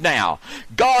abomination now.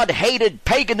 God hated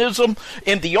paganism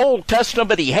in the Old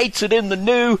Testament. He hates it in the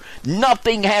New.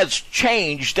 Nothing has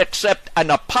changed except an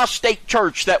apostate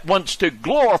church that wants to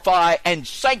glorify and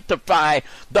sanctify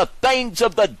the things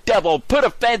of the devil, put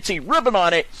a fancy ribbon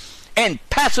on it, and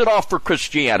pass it off for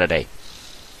Christianity.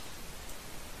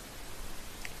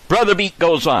 Brother Beat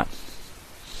goes on.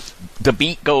 The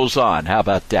beat goes on. How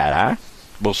about that, huh?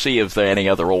 We'll see if there are any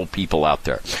other old people out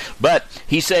there. But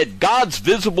he said God's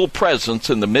visible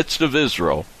presence in the midst of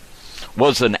Israel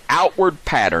was an outward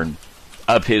pattern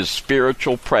of his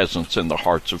spiritual presence in the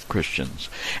hearts of Christians.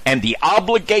 And the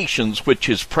obligations which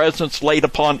his presence laid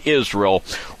upon Israel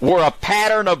were a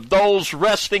pattern of those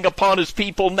resting upon his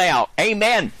people now.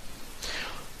 Amen.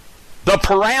 The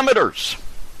parameters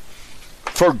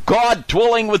for God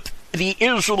dwelling with the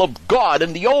Israel of God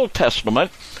in the Old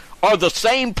Testament are the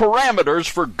same parameters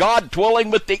for God dwelling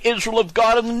with the Israel of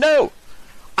God in the New.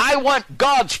 I want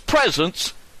God's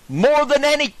presence more than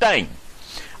anything.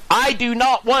 I do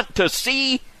not want to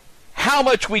see how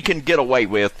much we can get away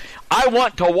with. I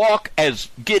want to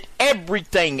get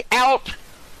everything out,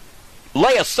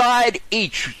 lay aside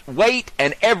each weight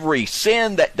and every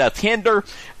sin that doth hinder,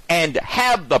 and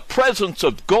have the presence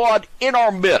of God in our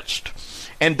midst.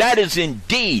 And that is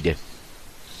indeed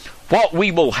what we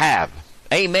will have.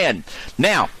 Amen.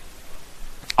 Now,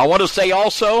 I want to say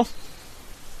also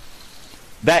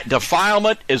that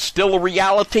defilement is still a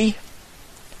reality,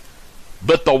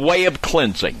 but the way of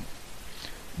cleansing,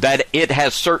 that it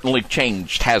has certainly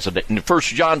changed, hasn't it? In 1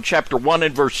 John chapter 1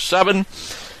 and verse 7,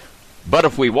 but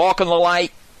if we walk in the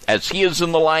light, as he is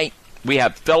in the light, We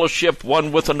have fellowship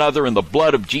one with another, and the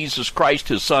blood of Jesus Christ,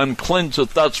 his Son,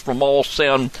 cleanseth us from all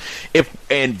sin.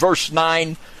 In verse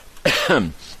 9,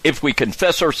 if we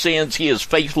confess our sins, he is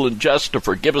faithful and just to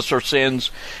forgive us our sins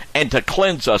and to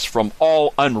cleanse us from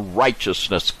all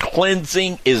unrighteousness.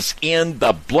 Cleansing is in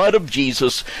the blood of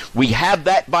Jesus. We have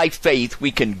that by faith.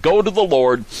 We can go to the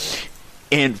Lord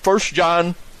in 1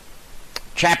 John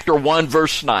chapter 1,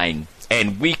 verse 9,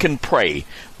 and we can pray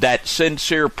that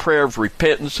sincere prayer of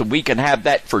repentance, and we can have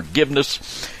that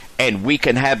forgiveness, and we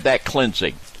can have that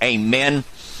cleansing. Amen.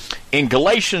 In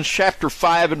Galatians chapter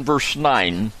 5 and verse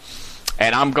 9,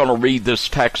 and I'm going to read this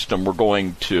text, and we're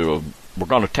going to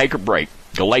take a break.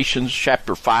 Galatians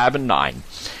chapter 5 and 9.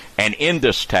 And in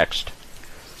this text,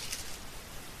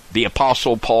 the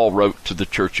Apostle Paul wrote to the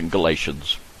church in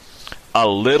Galatians, a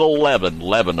little leaven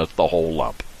leaveneth the whole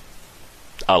lump.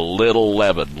 A little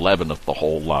leaven leaveneth the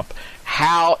whole lump.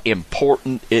 How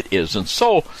important it is.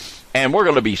 And we're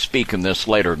going to be speaking this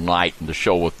later tonight in the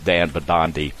show with Dan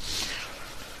Badandi.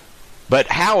 But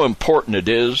how important it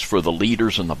is for the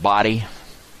leaders in the body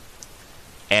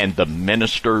and the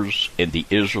ministers in the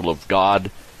Israel of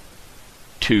God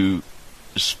to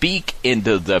speak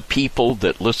into the people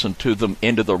that listen to them,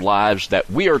 into their lives,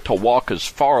 that we are to walk as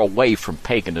far away from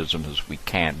paganism as we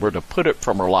can. We're to put it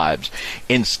from our lives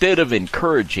instead of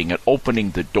encouraging and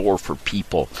opening the door for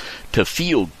people to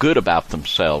feel good about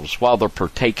themselves while they're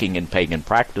partaking in pagan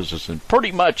practices. And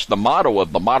pretty much the motto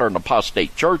of the modern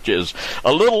apostate church is,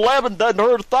 a little leaven doesn't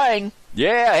hurt a thing.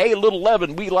 Yeah, hey, little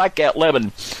leaven, we like that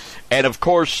leaven. And of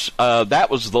course, that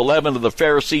was the leaven of the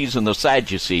Pharisees and the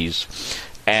Sadducees.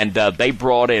 And they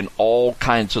brought in all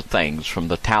kinds of things from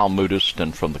the Talmudist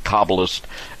and from the Kabbalist.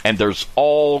 And there's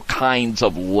all kinds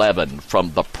of leaven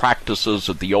from the practices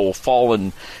of the old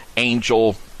fallen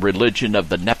angel religion of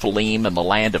the Nephilim and the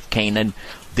land of Canaan.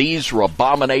 These were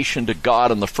abomination to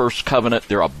God in the first covenant.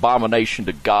 They're abomination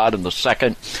to God in the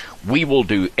second. We will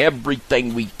do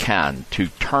everything we can to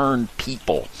turn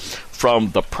people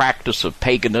from the practice of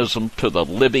paganism to the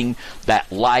living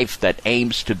that life that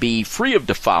aims to be free of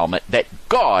defilement, that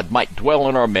God might dwell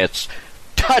in our midst.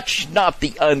 Touch not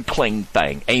the unclean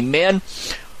thing. Amen.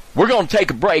 We're going to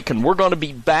take a break, and we're going to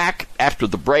be back after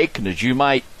the break. And as you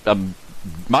might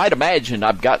imagine,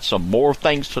 I've got some more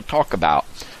things to talk about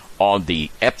on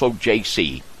the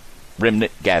FOJC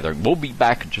Remnant Gathering. We'll be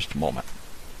back in just a moment.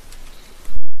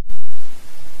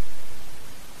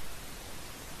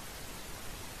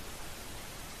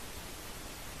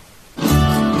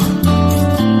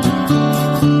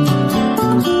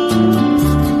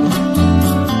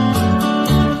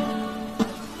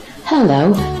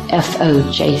 Hello,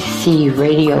 FOJC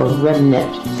Radio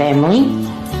Remnant family.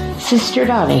 Sister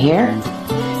Donna here.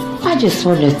 I just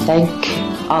want to thank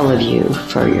all of you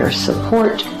for your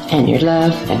support and your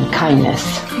love and kindness.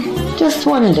 Just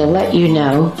wanted to let you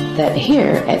know that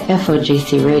here at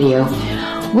FOJC Radio,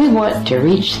 we want to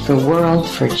reach the world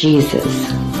for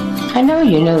Jesus. I know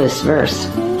you know this verse.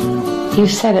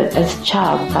 You've said it as a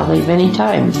child probably many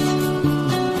times.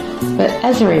 But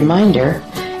as a reminder,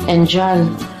 in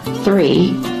John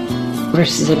 3,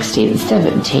 verses 16 and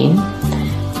 17,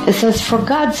 it says, "For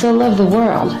God so loved the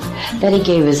world, that he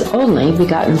gave his only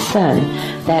begotten Son,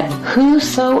 that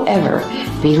whosoever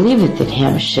believeth in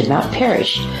him should not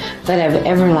perish, but have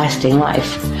everlasting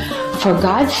life. For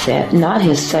God sent not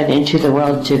his Son into the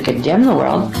world to condemn the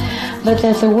world, but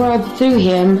that the world through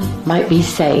him might be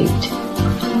saved."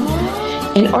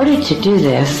 In order to do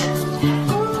this,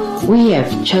 we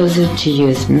have chosen to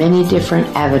use many different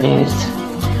avenues.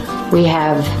 We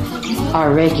have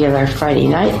our regular Friday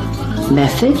night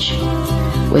message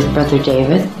with Brother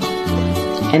David,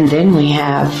 and then we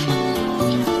have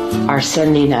our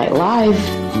Sunday Night Live,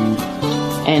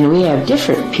 and we have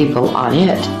different people on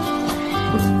it.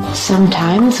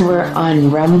 Sometimes we're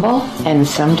on Rumble, and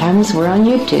sometimes we're on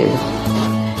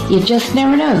YouTube. You just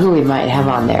never know who we might have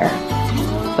on there.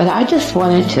 But I just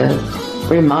wanted to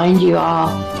remind you all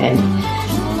and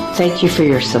thank you for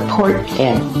your support,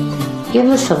 and give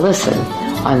us a listen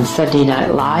on Sunday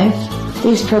Night Live.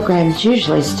 These programs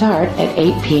usually start at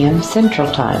 8 p.m. Central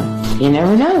Time. You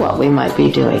never know what we might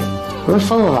be doing. We're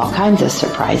full of all kinds of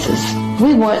surprises.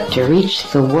 We want to reach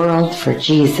the world for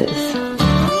Jesus.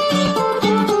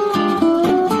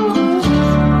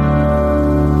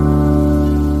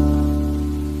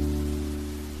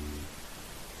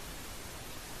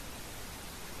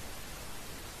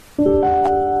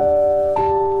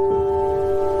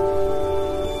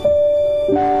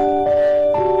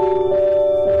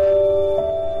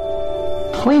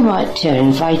 We want to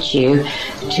invite you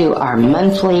to our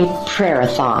monthly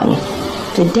prayer-a-thon.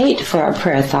 The date for our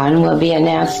prayer-a-thon will be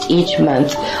announced each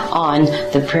month on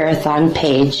the prayer-a-thon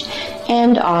page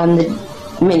and on the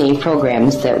many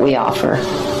programs that we offer.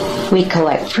 We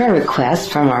collect prayer requests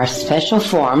from our special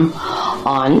form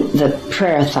on the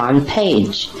prayer-a-thon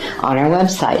page on our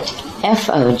website,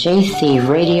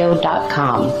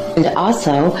 fojcradio.com, and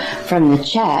also from the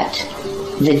chat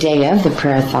the day of the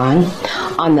prayer-a-thon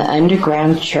on the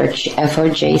Underground Church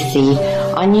FOJC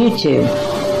on YouTube.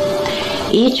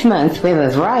 Each month we have a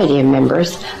variety of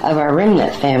members of our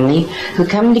Remnant family who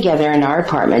come together in our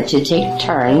apartment to take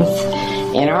turns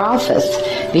in our office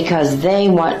because they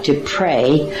want to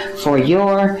pray for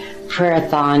your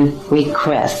prayer-a-thon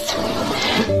requests.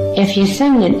 If you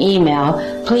send an email,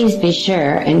 please be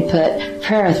sure and put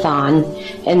prayer-a-thon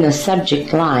in the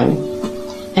subject line.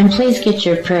 And please get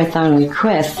your prayer-a-thon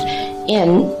requests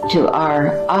into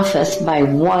our office by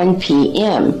 1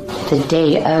 p.m. the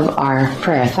day of our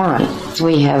prayer-a-thon.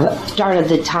 We have started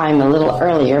the time a little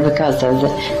earlier because of the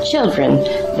children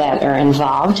that are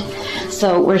involved.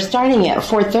 So we're starting at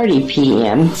 4:30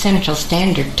 p.m. Central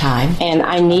Standard Time, and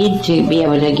I need to be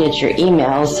able to get your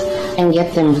emails and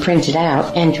get them printed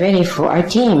out and ready for our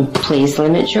team. Please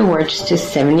limit your words to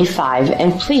 75,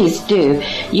 and please do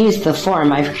use the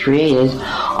form I've created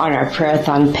on our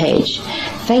prayer-a-thon page.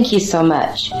 Thank you so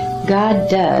much. God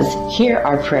does hear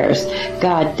our prayers.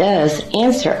 God does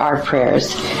answer our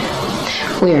prayers.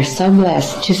 We are so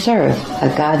blessed to serve a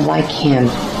God like Him.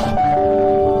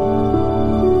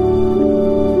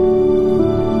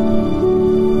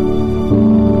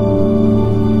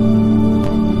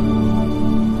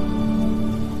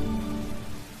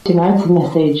 Tonight's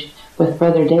message with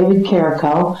Brother David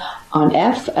Carrico on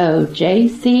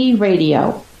FOJC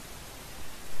Radio.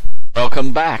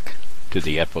 Welcome back to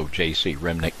the FOJC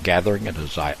Remnant Gathering, and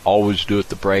as I always do at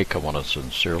the break, I want to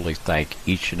sincerely thank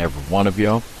each and every one of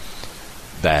you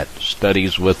that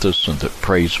studies with us and that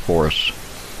prays for us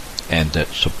and that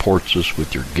supports us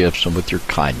with your gifts and with your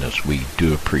kindness. We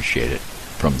do appreciate it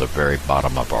from the very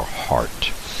bottom of our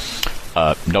heart.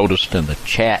 Noticed in the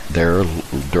chat there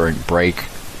during break,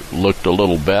 looked a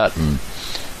little bit, and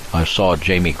I saw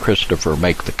Jamie Christopher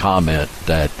make the comment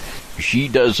that she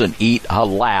doesn't eat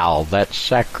halal, that's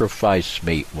sacrifice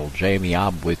meat. Well, Jamie,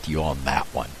 I'm with you on that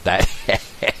one. That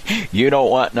you don't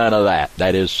want none of that.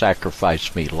 That is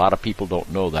sacrifice meat. A lot of people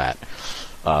don't know that.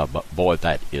 But boy,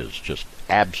 that is just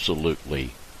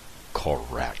absolutely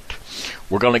correct.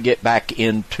 We're going to get back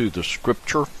into the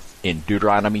scripture in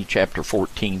Deuteronomy chapter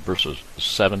 14, verses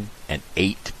 7 and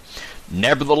 8.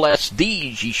 Nevertheless,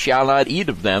 these ye shall not eat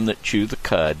of them that chew the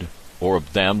cud, or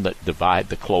of them that divide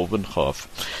the cloven hoof,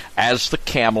 as the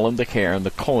camel and the hare and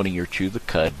the coney chew the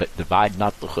cud, but divide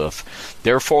not the hoof.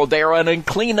 Therefore they are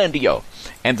unclean unto you.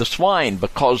 And the swine,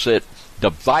 because it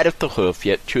divideth the hoof,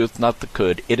 yet cheweth not the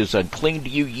cud, it is unclean to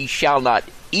you. Ye shall not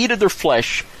eat of their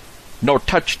flesh, nor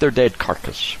touch their dead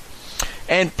carcass.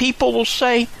 And people will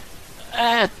say,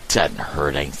 that doesn't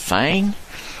hurt anything.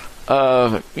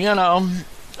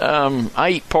 I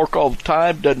eat pork all the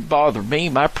time, doesn't bother me.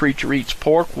 My preacher eats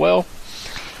pork. Well,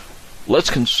 let's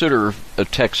consider a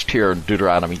text here in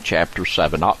Deuteronomy chapter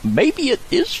 7. Maybe it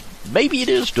is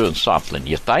doing something,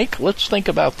 you think? Let's think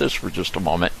about this for just a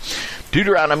moment.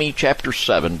 Deuteronomy chapter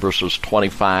 7, verses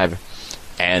 25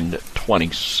 and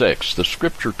 26. The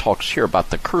scripture talks here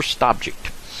about the cursed object.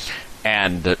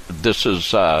 And this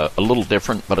is a little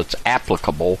different, but it's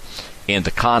applicable in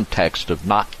the context of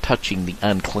not touching the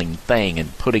unclean thing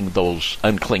and putting those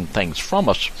unclean things from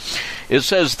us. It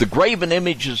says, the graven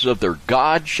images of their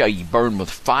God shall ye burn with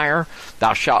fire.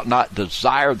 Thou shalt not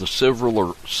desire the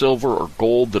silver or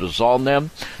gold that is on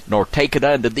them, nor take it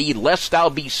unto thee, lest thou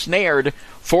be snared,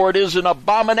 for it is an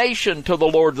abomination to the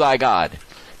Lord thy God.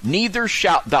 Neither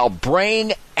shalt thou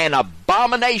bring an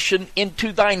abomination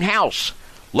into thine house,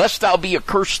 lest thou be a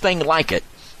cursed thing like it.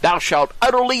 Thou shalt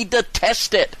utterly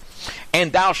detest it,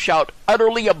 and thou shalt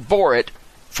utterly abhor it,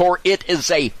 for it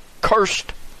is a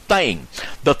cursed thing.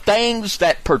 The things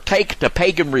that partake to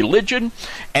pagan religion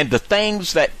and the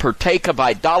things that partake of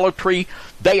idolatry,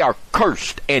 they are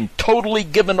cursed and totally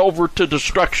given over to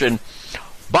destruction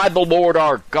by the Lord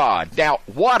our God. Now,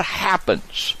 what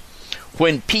happens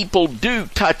when people do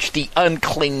touch the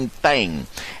unclean thing,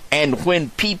 and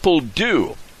when people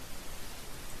do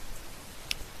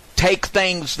take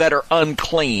things that are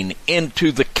unclean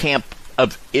into the camp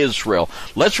of Israel?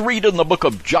 Let's read in the book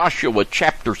of Joshua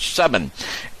chapter 7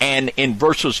 and in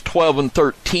verses 12 and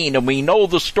 13, and we know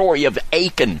the story of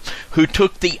Achan, who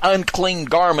took the unclean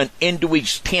garment into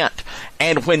his tent.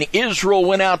 And when Israel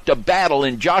went out to battle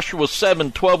in Joshua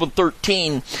 7, 12 and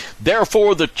 13,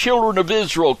 therefore the children of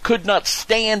Israel could not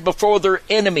stand before their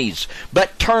enemies,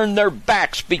 but turned their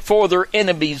backs before their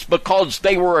enemies, because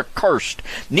they were accursed.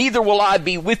 Neither will I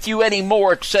be with you any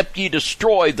more, except ye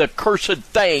destroy the cursed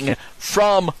thing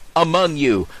from among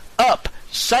you. Up,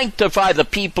 sanctify the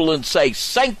people, and say,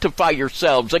 sanctify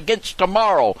yourselves against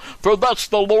tomorrow, for thus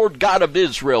the Lord God of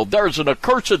Israel, there's an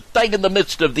accursed thing in the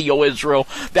midst of thee, O Israel.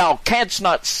 Thou canst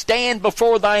not stand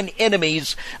before thine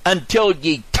enemies until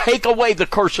ye take away the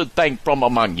cursed thing from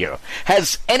among you.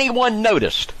 Has anyone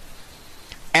noticed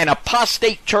an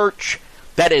apostate church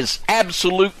that is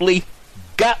absolutely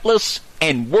gutless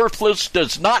and worthless,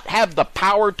 does not have the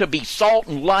power to be salt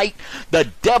and light?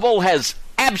 The devil has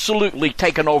absolutely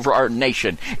taken over our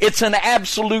nation. It's an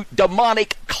absolute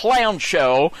demonic clown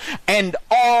show, and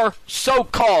our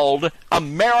so-called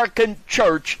American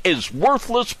church is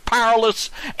worthless, powerless,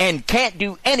 and can't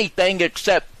do anything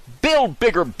except build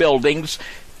bigger buildings,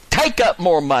 take up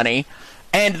more money,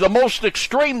 and the most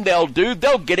extreme they'll do,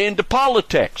 they'll get into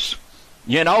politics.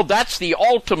 You know, that's the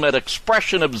ultimate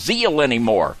expression of zeal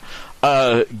anymore.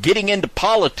 Getting into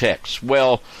politics.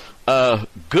 Well,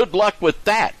 good luck with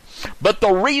that. But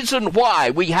the reason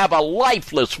why we have a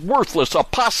lifeless, worthless,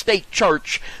 apostate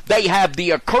church, they have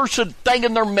the accursed thing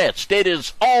in their midst. It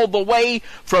is all the way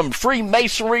from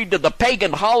Freemasonry to the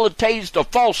pagan holidays to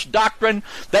false doctrine.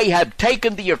 They have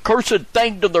taken the accursed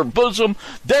thing to their bosom.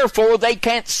 Therefore, they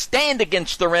can't stand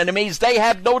against their enemies. They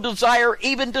have no desire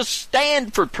even to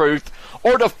stand for truth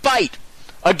or to fight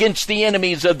against the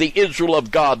enemies of the Israel of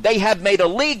God. They have made a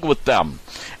league with them,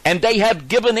 and they have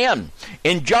given in.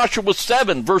 In Joshua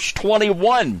 7, verse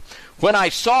 21, when I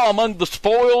saw among the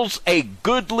spoils a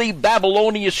goodly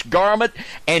Babylonian garment,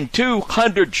 and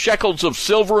 200 shekels of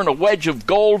silver, and a wedge of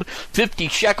gold, 50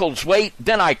 shekels weight,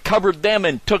 then I covered them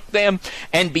and took them,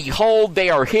 and behold, they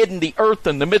are hid in the earth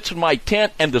in the midst of my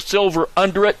tent, and the silver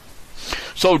under it.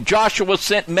 So Joshua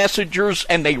sent messengers,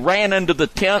 and they ran unto the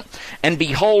tent, and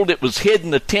behold, it was hid in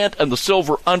the tent, and the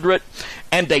silver under it.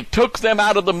 And they took them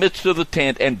out of the midst of the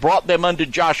tent, and brought them unto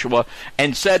Joshua,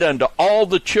 and said unto all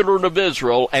the children of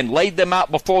Israel, and laid them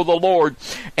out before the Lord.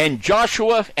 And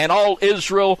Joshua and all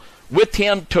Israel with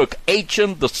him took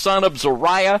Achan the son of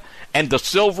Zariah, and the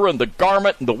silver, and the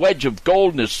garment, and the wedge of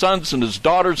gold, and his sons, and his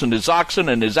daughters, and his oxen,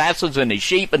 and his asses, and his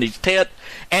sheep, and his tent,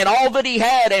 and all that he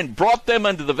had, and brought them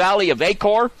unto the valley of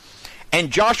Achor.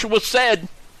 And Joshua said,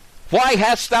 Why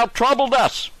hast thou troubled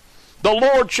us? The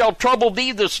Lord shall trouble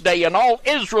thee this day. And all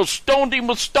Israel stoned him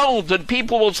with stones. And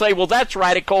people will say, well, that's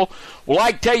radical. Well,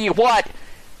 I tell you what,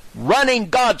 running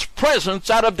God's presence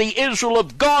out of the Israel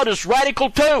of God is radical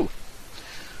too.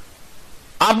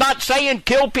 I'm not saying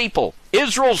kill people.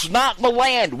 Israel's not in the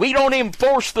land. We don't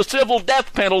enforce the civil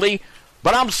death penalty,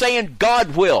 but I'm saying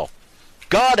God will.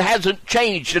 God hasn't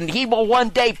changed, and he will one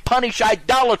day punish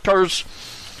idolaters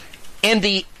in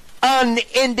the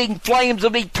unending flames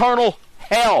of eternal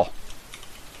hell.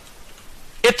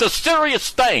 It's a serious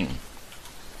thing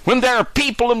when there are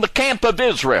people in the camp of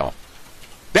Israel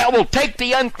that will take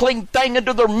the unclean thing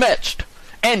into their midst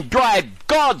and drive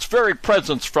God's very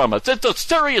presence from us. It's a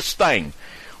serious thing.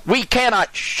 We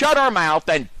cannot shut our mouth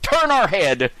and turn our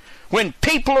head when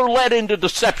people are led into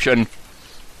deception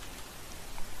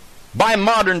by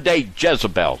modern-day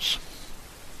Jezebels.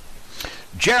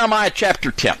 Jeremiah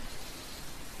chapter 10.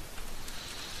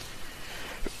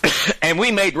 And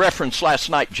we made reference last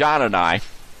night, John and I,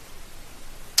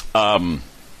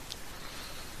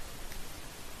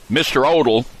 Mr.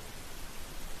 Odell,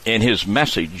 in his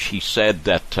message, he said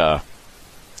that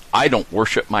I don't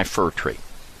worship my fir tree.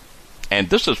 And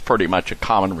this is pretty much a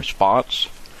common response.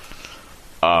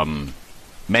 I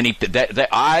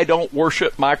don't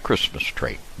worship my Christmas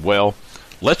tree. Well,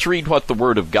 let's read what the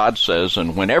Word of God says,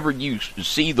 and whenever you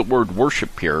see the word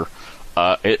worship here,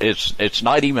 it's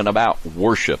not even about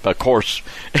worship. Of course,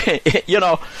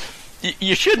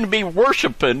 you shouldn't be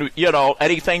worshiping,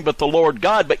 anything but the Lord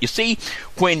God. But you see,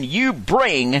 when you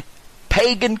bring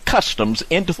pagan customs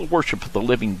into the worship of the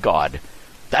living God,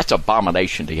 that's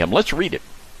abomination to him. Let's read it.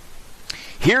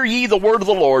 Hear ye the word of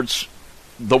the Lord's,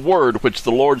 the word which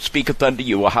the Lord speaketh unto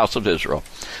you, a house of Israel.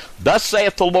 Thus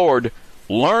saith the Lord,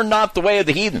 learn not the way of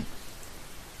the heathen,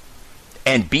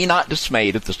 and be not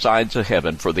dismayed at the signs of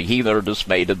heaven, for the heathen are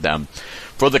dismayed at them.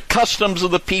 For the customs of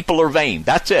the people are vain.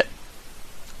 That's it.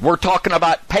 We're talking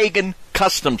about pagan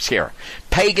customs here.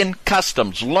 Pagan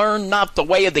customs. Learn not the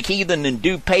way of the heathen, and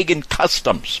do pagan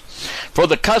customs. For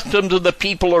the customs of the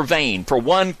people are vain. For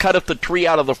one cutteth the tree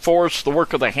out of the forest, the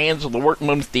work of the hands of the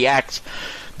workman with the axe.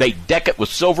 They deck it with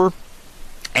silver,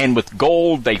 and with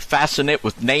gold they fasten it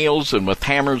with nails, and with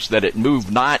hammers, that it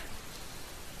move not.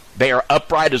 They are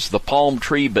upright as the palm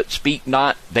tree, but speak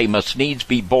not. They must needs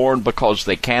be born, because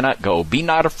they cannot go. Be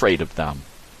not afraid of them,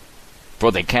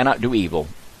 for they cannot do evil,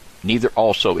 neither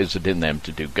also is it in them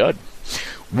to do good.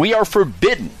 We are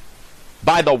forbidden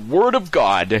by the word of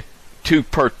God to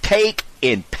partake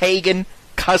in pagan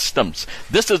customs.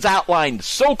 This is outlined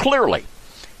so clearly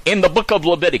in the book of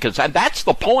Leviticus, and that's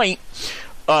the point.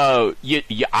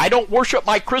 I don't worship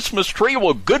my Christmas tree.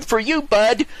 Well, good for you,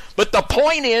 bud. But the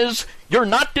point is, you're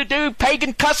not to do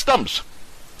pagan customs.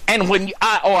 And when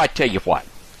I tell you what.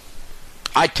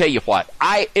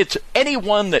 It's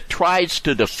anyone that tries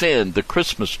to defend the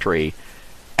Christmas tree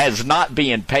as not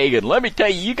being pagan. Let me tell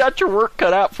you, you got your work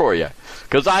cut out for you.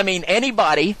 Because,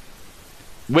 anybody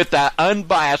with that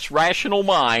unbiased, rational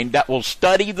mind that will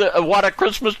study what a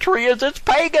Christmas tree is, it's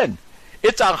pagan.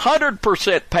 It's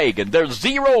 100% pagan. There's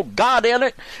zero God in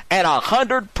it, and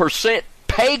 100%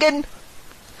 pagan.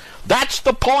 That's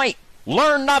the point.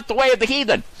 Learn not the way of the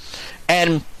heathen.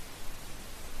 And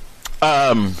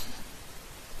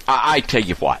I tell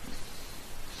you what,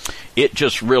 it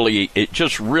just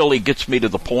really gets me to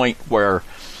the point where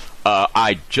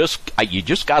you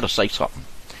just got to say something.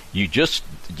 You just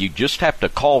have to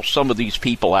call some of these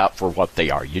people out for what they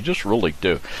are. You just really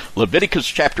do. Leviticus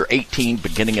chapter 18,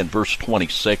 beginning in verse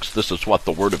 26, this is what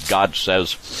the word of God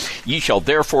says. Ye shall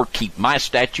therefore keep my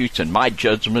statutes and my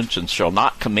judgments, and shall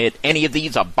not commit any of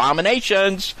these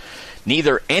abominations,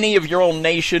 neither any of your own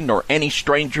nation, nor any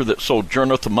stranger that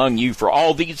sojourneth among you. For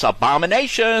all these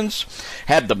abominations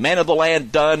have the men of the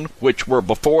land done, which were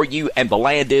before you, and the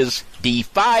land is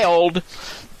defiled.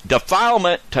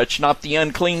 Defilement, touch not the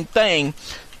unclean thing.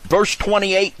 Verse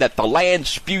 28, that the land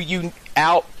spew you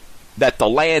out, that the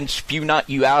land spew not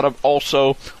you out of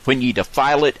also, when ye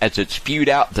defile it, as it spewed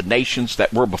out the nations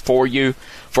that were before you.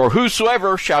 For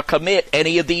whosoever shall commit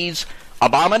any of these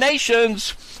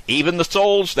abominations, even the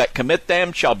souls that commit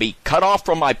them, shall be cut off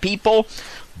from my people.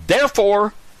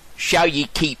 Therefore shall ye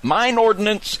keep mine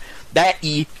ordinance, that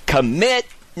ye commit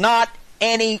not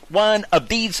any one of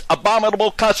these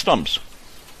abominable customs.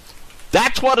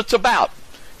 That's what it's about.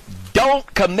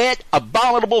 Don't commit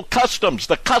abominable customs.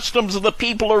 The customs of the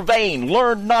people are vain.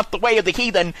 Learn not the way of the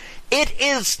heathen. It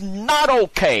is not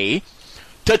okay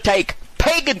to take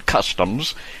pagan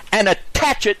customs and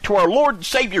attach it to our Lord and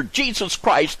Savior Jesus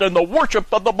Christ and the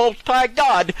worship of the Most High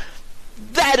God.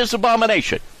 That is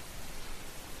abomination.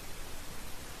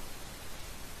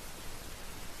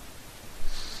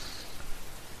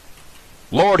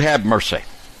 Lord, have mercy.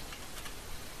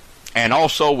 And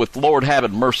also with Lord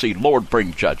having mercy, Lord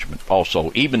bring judgment also.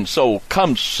 Even so,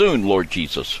 come soon, Lord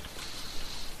Jesus,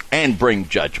 and bring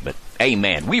judgment.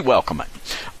 Amen. We welcome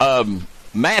it.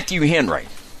 Matthew Henry,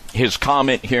 his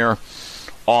comment here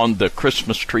on the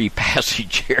Christmas tree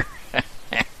passage here.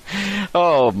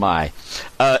 Oh, my.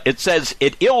 It says,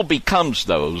 it ill becomes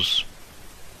those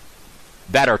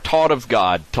that are taught of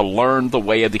God to learn the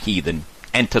way of the heathen,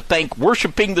 and to think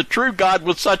worshiping the true God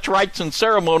with such rites and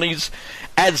ceremonies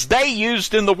as they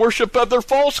used in the worship of their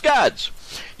false gods.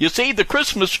 You see, the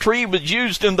Christmas tree was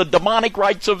used in the demonic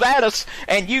rites of Attis,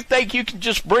 and you think you can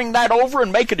just bring that over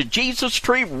and make it a Jesus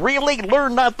tree? Really?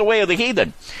 Learn not the way of the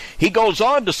heathen. He goes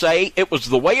on to say it was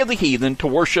the way of the heathen to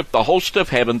worship the host of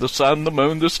heaven, the sun, the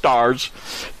moon, the stars,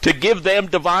 to give them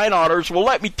divine honors. Well,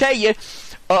 let me tell you,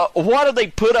 what do they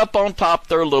put up on top of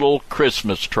their little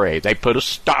Christmas tree? They put a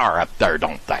star up there,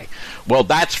 don't they? Well,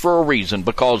 that's for a reason,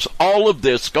 because all of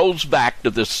this goes back to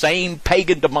the same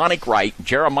pagan demonic rite,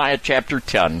 Jeremiah chapter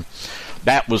 10,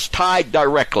 that was tied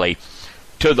directly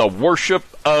to the worship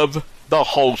of the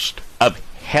host of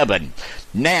heaven.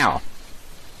 Now,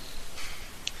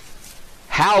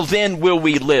 how then will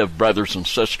we live, brothers and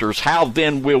sisters? How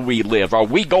then will we live? Are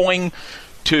we going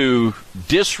to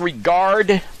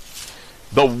disregard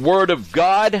the Word of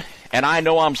God? And I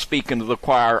know I'm speaking to the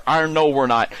choir. I know we're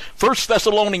not. 1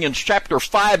 Thessalonians chapter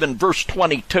 5 and verse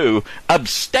 22,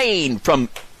 abstain from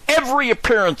every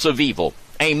appearance of evil.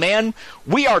 Amen?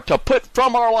 We are to put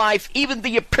from our life even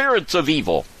the appearance of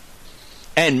evil.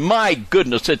 And my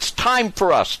goodness, it's time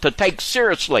for us to take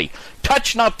seriously,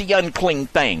 touch not the unclean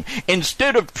thing.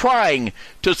 Instead of trying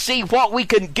to see what we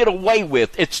can get away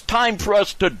with, it's time for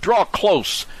us to draw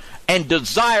close and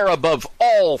desire above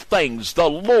all things the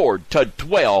Lord to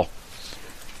dwell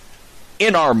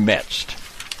in our midst.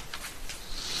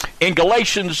 In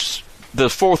Galatians, the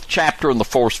 4th chapter and the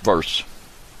 4th verse,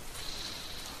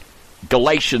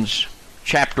 Galatians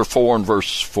chapter 4 and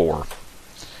verse 4.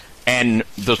 And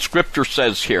the scripture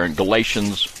says here in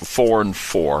Galatians 4 and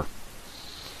 4,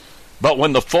 "But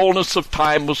when the fullness of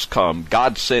time was come,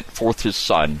 God sent forth his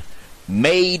Son,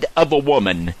 made of a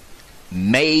woman,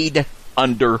 made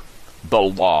under the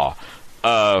law."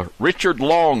 Richard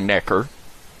Longnecker,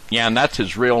 yeah, and that's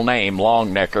his real name,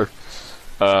 Longnecker,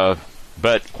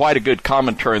 but quite a good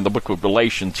commentary in the book of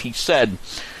Galatians. He said,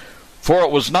 "For it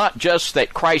was not just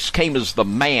that Christ came as the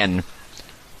man,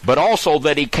 but also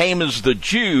that he came as the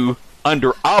Jew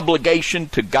under obligation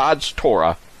to God's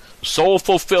Torah, so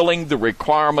fulfilling the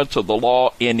requirements of the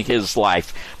law in his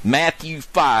life." Matthew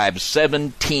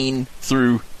 5:17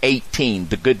 through 18,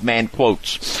 the good man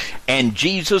quotes. "And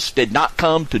Jesus did not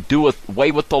come to do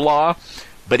away with the law,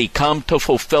 but he come to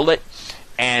fulfill it."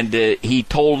 And he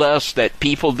told us that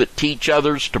people that teach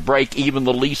others to break even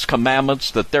the least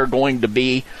commandments, that they're going to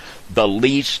be the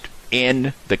least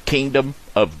in the kingdom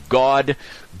of God.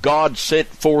 God sent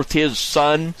forth his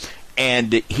Son,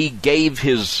 and he gave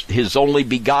his only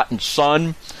begotten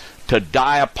Son to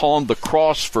die upon the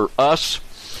cross for us.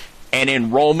 And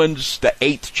in Romans, the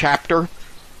 8th chapter,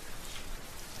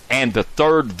 and the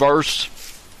 3rd verse,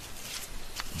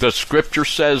 the scripture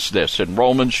says this in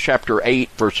Romans chapter 8,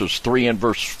 verses 3 and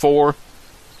verse 4,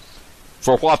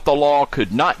 "For what the law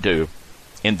could not do,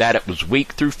 in that it was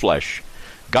weak through flesh,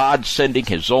 God sending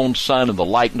his own Son in the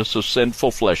likeness of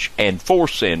sinful flesh, and for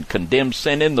sin condemned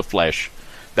sin in the flesh,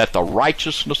 that the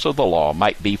righteousness of the law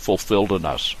might be fulfilled in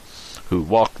us, who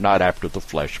walk not after the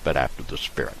flesh, but after the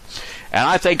Spirit." And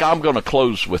I think I'm going to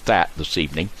close with that this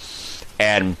evening.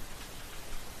 And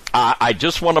I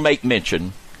just want to make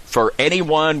mention, for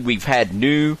anyone, we've had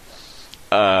new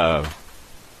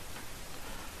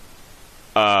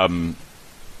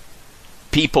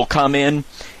people come in.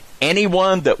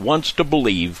 Anyone that wants to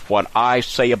believe what I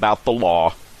say about the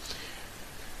law,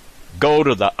 go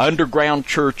to the Underground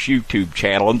Church YouTube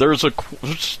channel, and there's a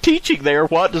teaching there.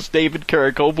 What does David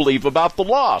Carrico believe about the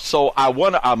law? So I'm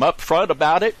upfront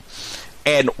about it.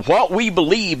 And what we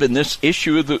believe in this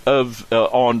issue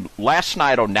on last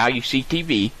night on Now You See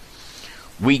TV,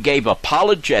 we gave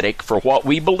apologetic for what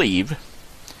we believe,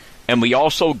 and we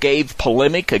also gave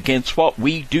polemic against what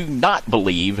we do not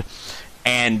believe,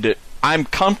 and I'm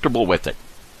comfortable with it,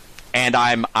 and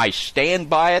I stand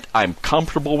by it. I'm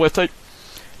comfortable with it,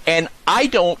 and I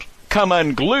don't come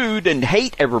unglued and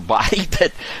hate everybody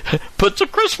that puts a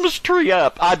Christmas tree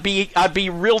up. I'd be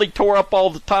really tore up all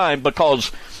the time,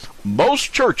 because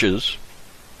most churches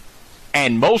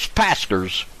and most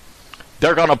pastors,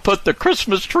 they're going to put the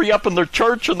Christmas tree up in their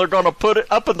church, and they're going to put it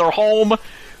up in their home.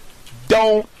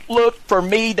 Don't look for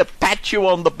me to pat you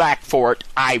on the back for it.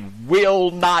 I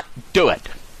will not do it.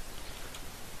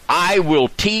 I will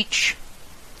teach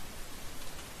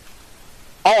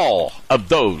all of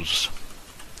those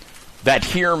that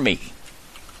hear me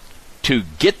to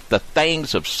get the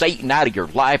things of Satan out of your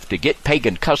life, to get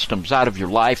pagan customs out of your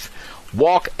life,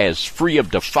 walk as free of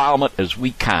defilement as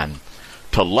we can,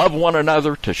 to love one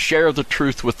another, to share the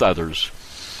truth with others,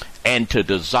 and to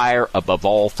desire above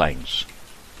all things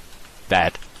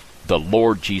that the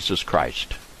Lord Jesus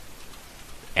Christ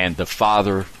and the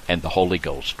Father and the Holy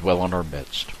Ghost dwell in our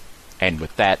midst. And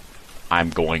with that, I'm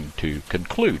going to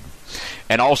conclude.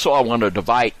 And also, I want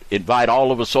to invite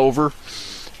all of us over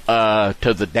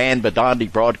to the Dan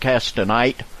Badandi broadcast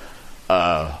tonight.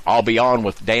 I'll be on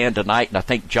with Dan tonight, and I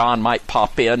think John might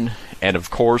pop in. And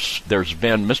of course,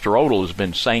 Mr. Odell has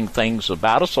been saying things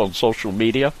about us on social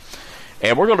media,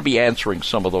 and we're going to be answering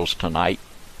some of those tonight.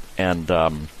 And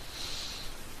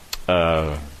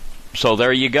so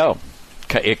there you go.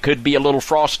 It could be a little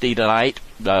frosty tonight,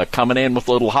 coming in with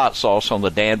a little hot sauce on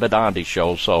the Dan Badandi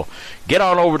Show. So get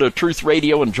on over to Truth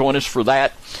Radio and join us for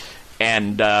that.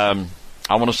 And I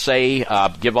want to say,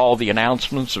 give all the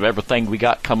announcements of everything we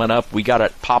got coming up. We got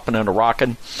it popping and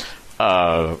a-rocking.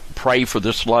 Pray for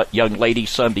this young lady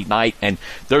Sunday night. And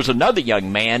there's another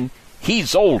young man.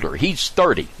 He's older. He's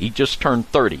 30. He just turned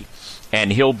 30.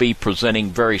 And he'll be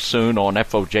presenting very soon on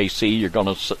FOJC. You're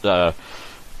going to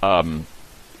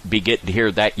be getting to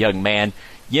hear that young man.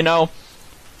 You know,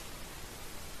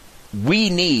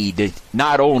 we need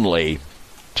not only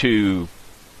to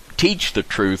teach the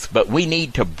truth, but we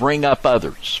need to bring up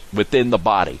others within the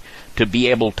body to be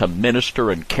able to minister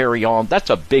and carry on.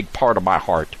 That's a big part of my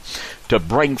heart, to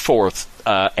bring forth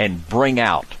and bring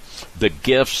out the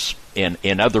gifts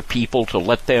in other people, to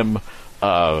let them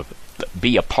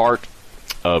be a part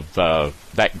of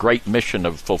that great mission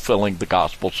of fulfilling the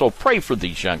gospel. So pray for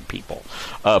these young people.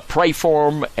 Pray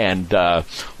for them and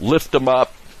lift them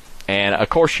up. And, of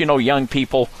course, you know, young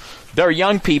people, they're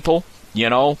young people, you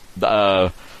know.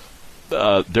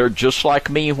 they're just like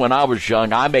me when I was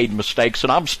young. I made mistakes,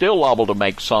 and I'm still liable to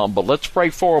make some, but let's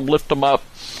pray for them, lift them up,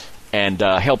 and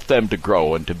help them to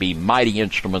grow and to be mighty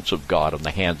instruments of God in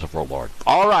the hands of our Lord.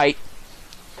 All right.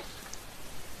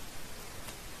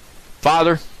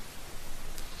 Father,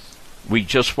 we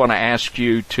just want to ask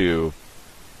you to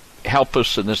help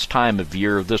us in this time of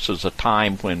year. This is a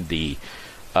time when the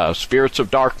spirits of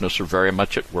darkness are very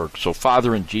much at work. So,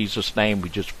 Father, in Jesus' name, we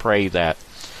just pray that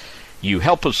you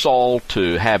help us all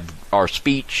to have our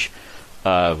speech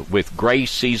with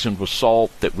grace seasoned with salt,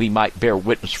 that we might bear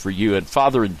witness for you. And,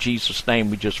 Father, in Jesus'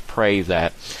 name, we just pray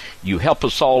that you help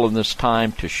us all in this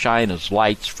time to shine as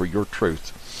lights for your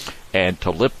truth and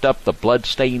to lift up the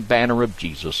bloodstained banner of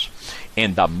Jesus.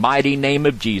 In the mighty name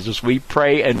of Jesus, we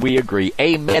pray and we agree.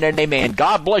 Amen and amen.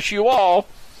 God bless you all.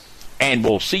 And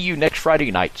we'll see you next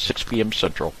Friday night, 6 p.m.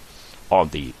 Central, on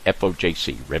the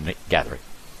FOJC Remnant Gathering.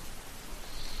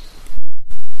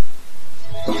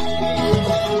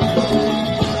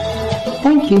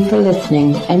 Thank you for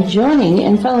listening and joining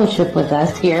in fellowship with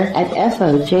us here at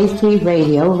FOJC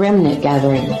Radio Remnant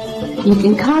Gathering. You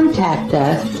can contact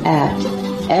us at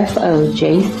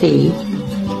FOJC,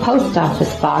 Post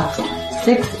Office Box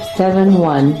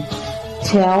 671,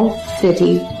 Tell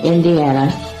City, Indiana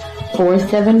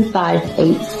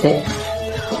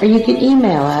 47586, or you can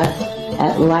email us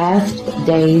at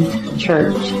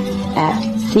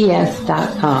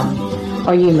lastdayschurch@cs.com,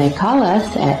 or you may call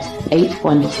us at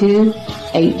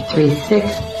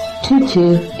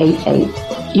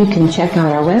 812-836-2288. You can check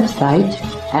out our website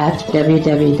at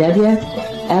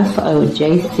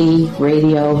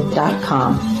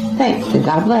www.fojcradio.com. Thanks and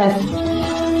God bless.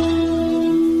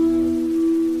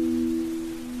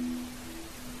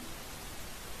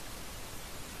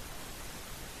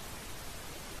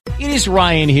 It is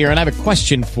Ryan here, and I have a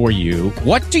question for you.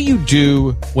 What do you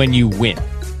do when you win?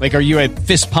 Like, are you a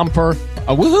fist pumper,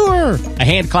 a woohooer, a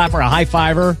hand clapper, a high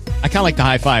fiver? I kind of like the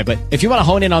high five, but if you want to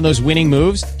hone in on those winning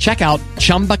moves, check out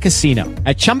Chumba Casino.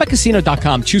 At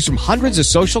ChumbaCasino.com, choose from hundreds of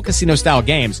social casino-style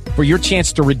games for your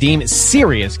chance to redeem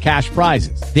serious cash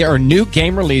prizes. There are new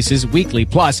game releases weekly,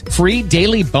 plus free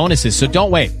daily bonuses, so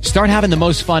don't wait. Start having the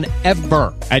most fun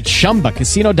ever at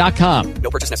ChumbaCasino.com.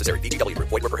 No purchase necessary. VGW Group.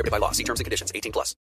 Void where prohibited by law. See terms and conditions. 18+.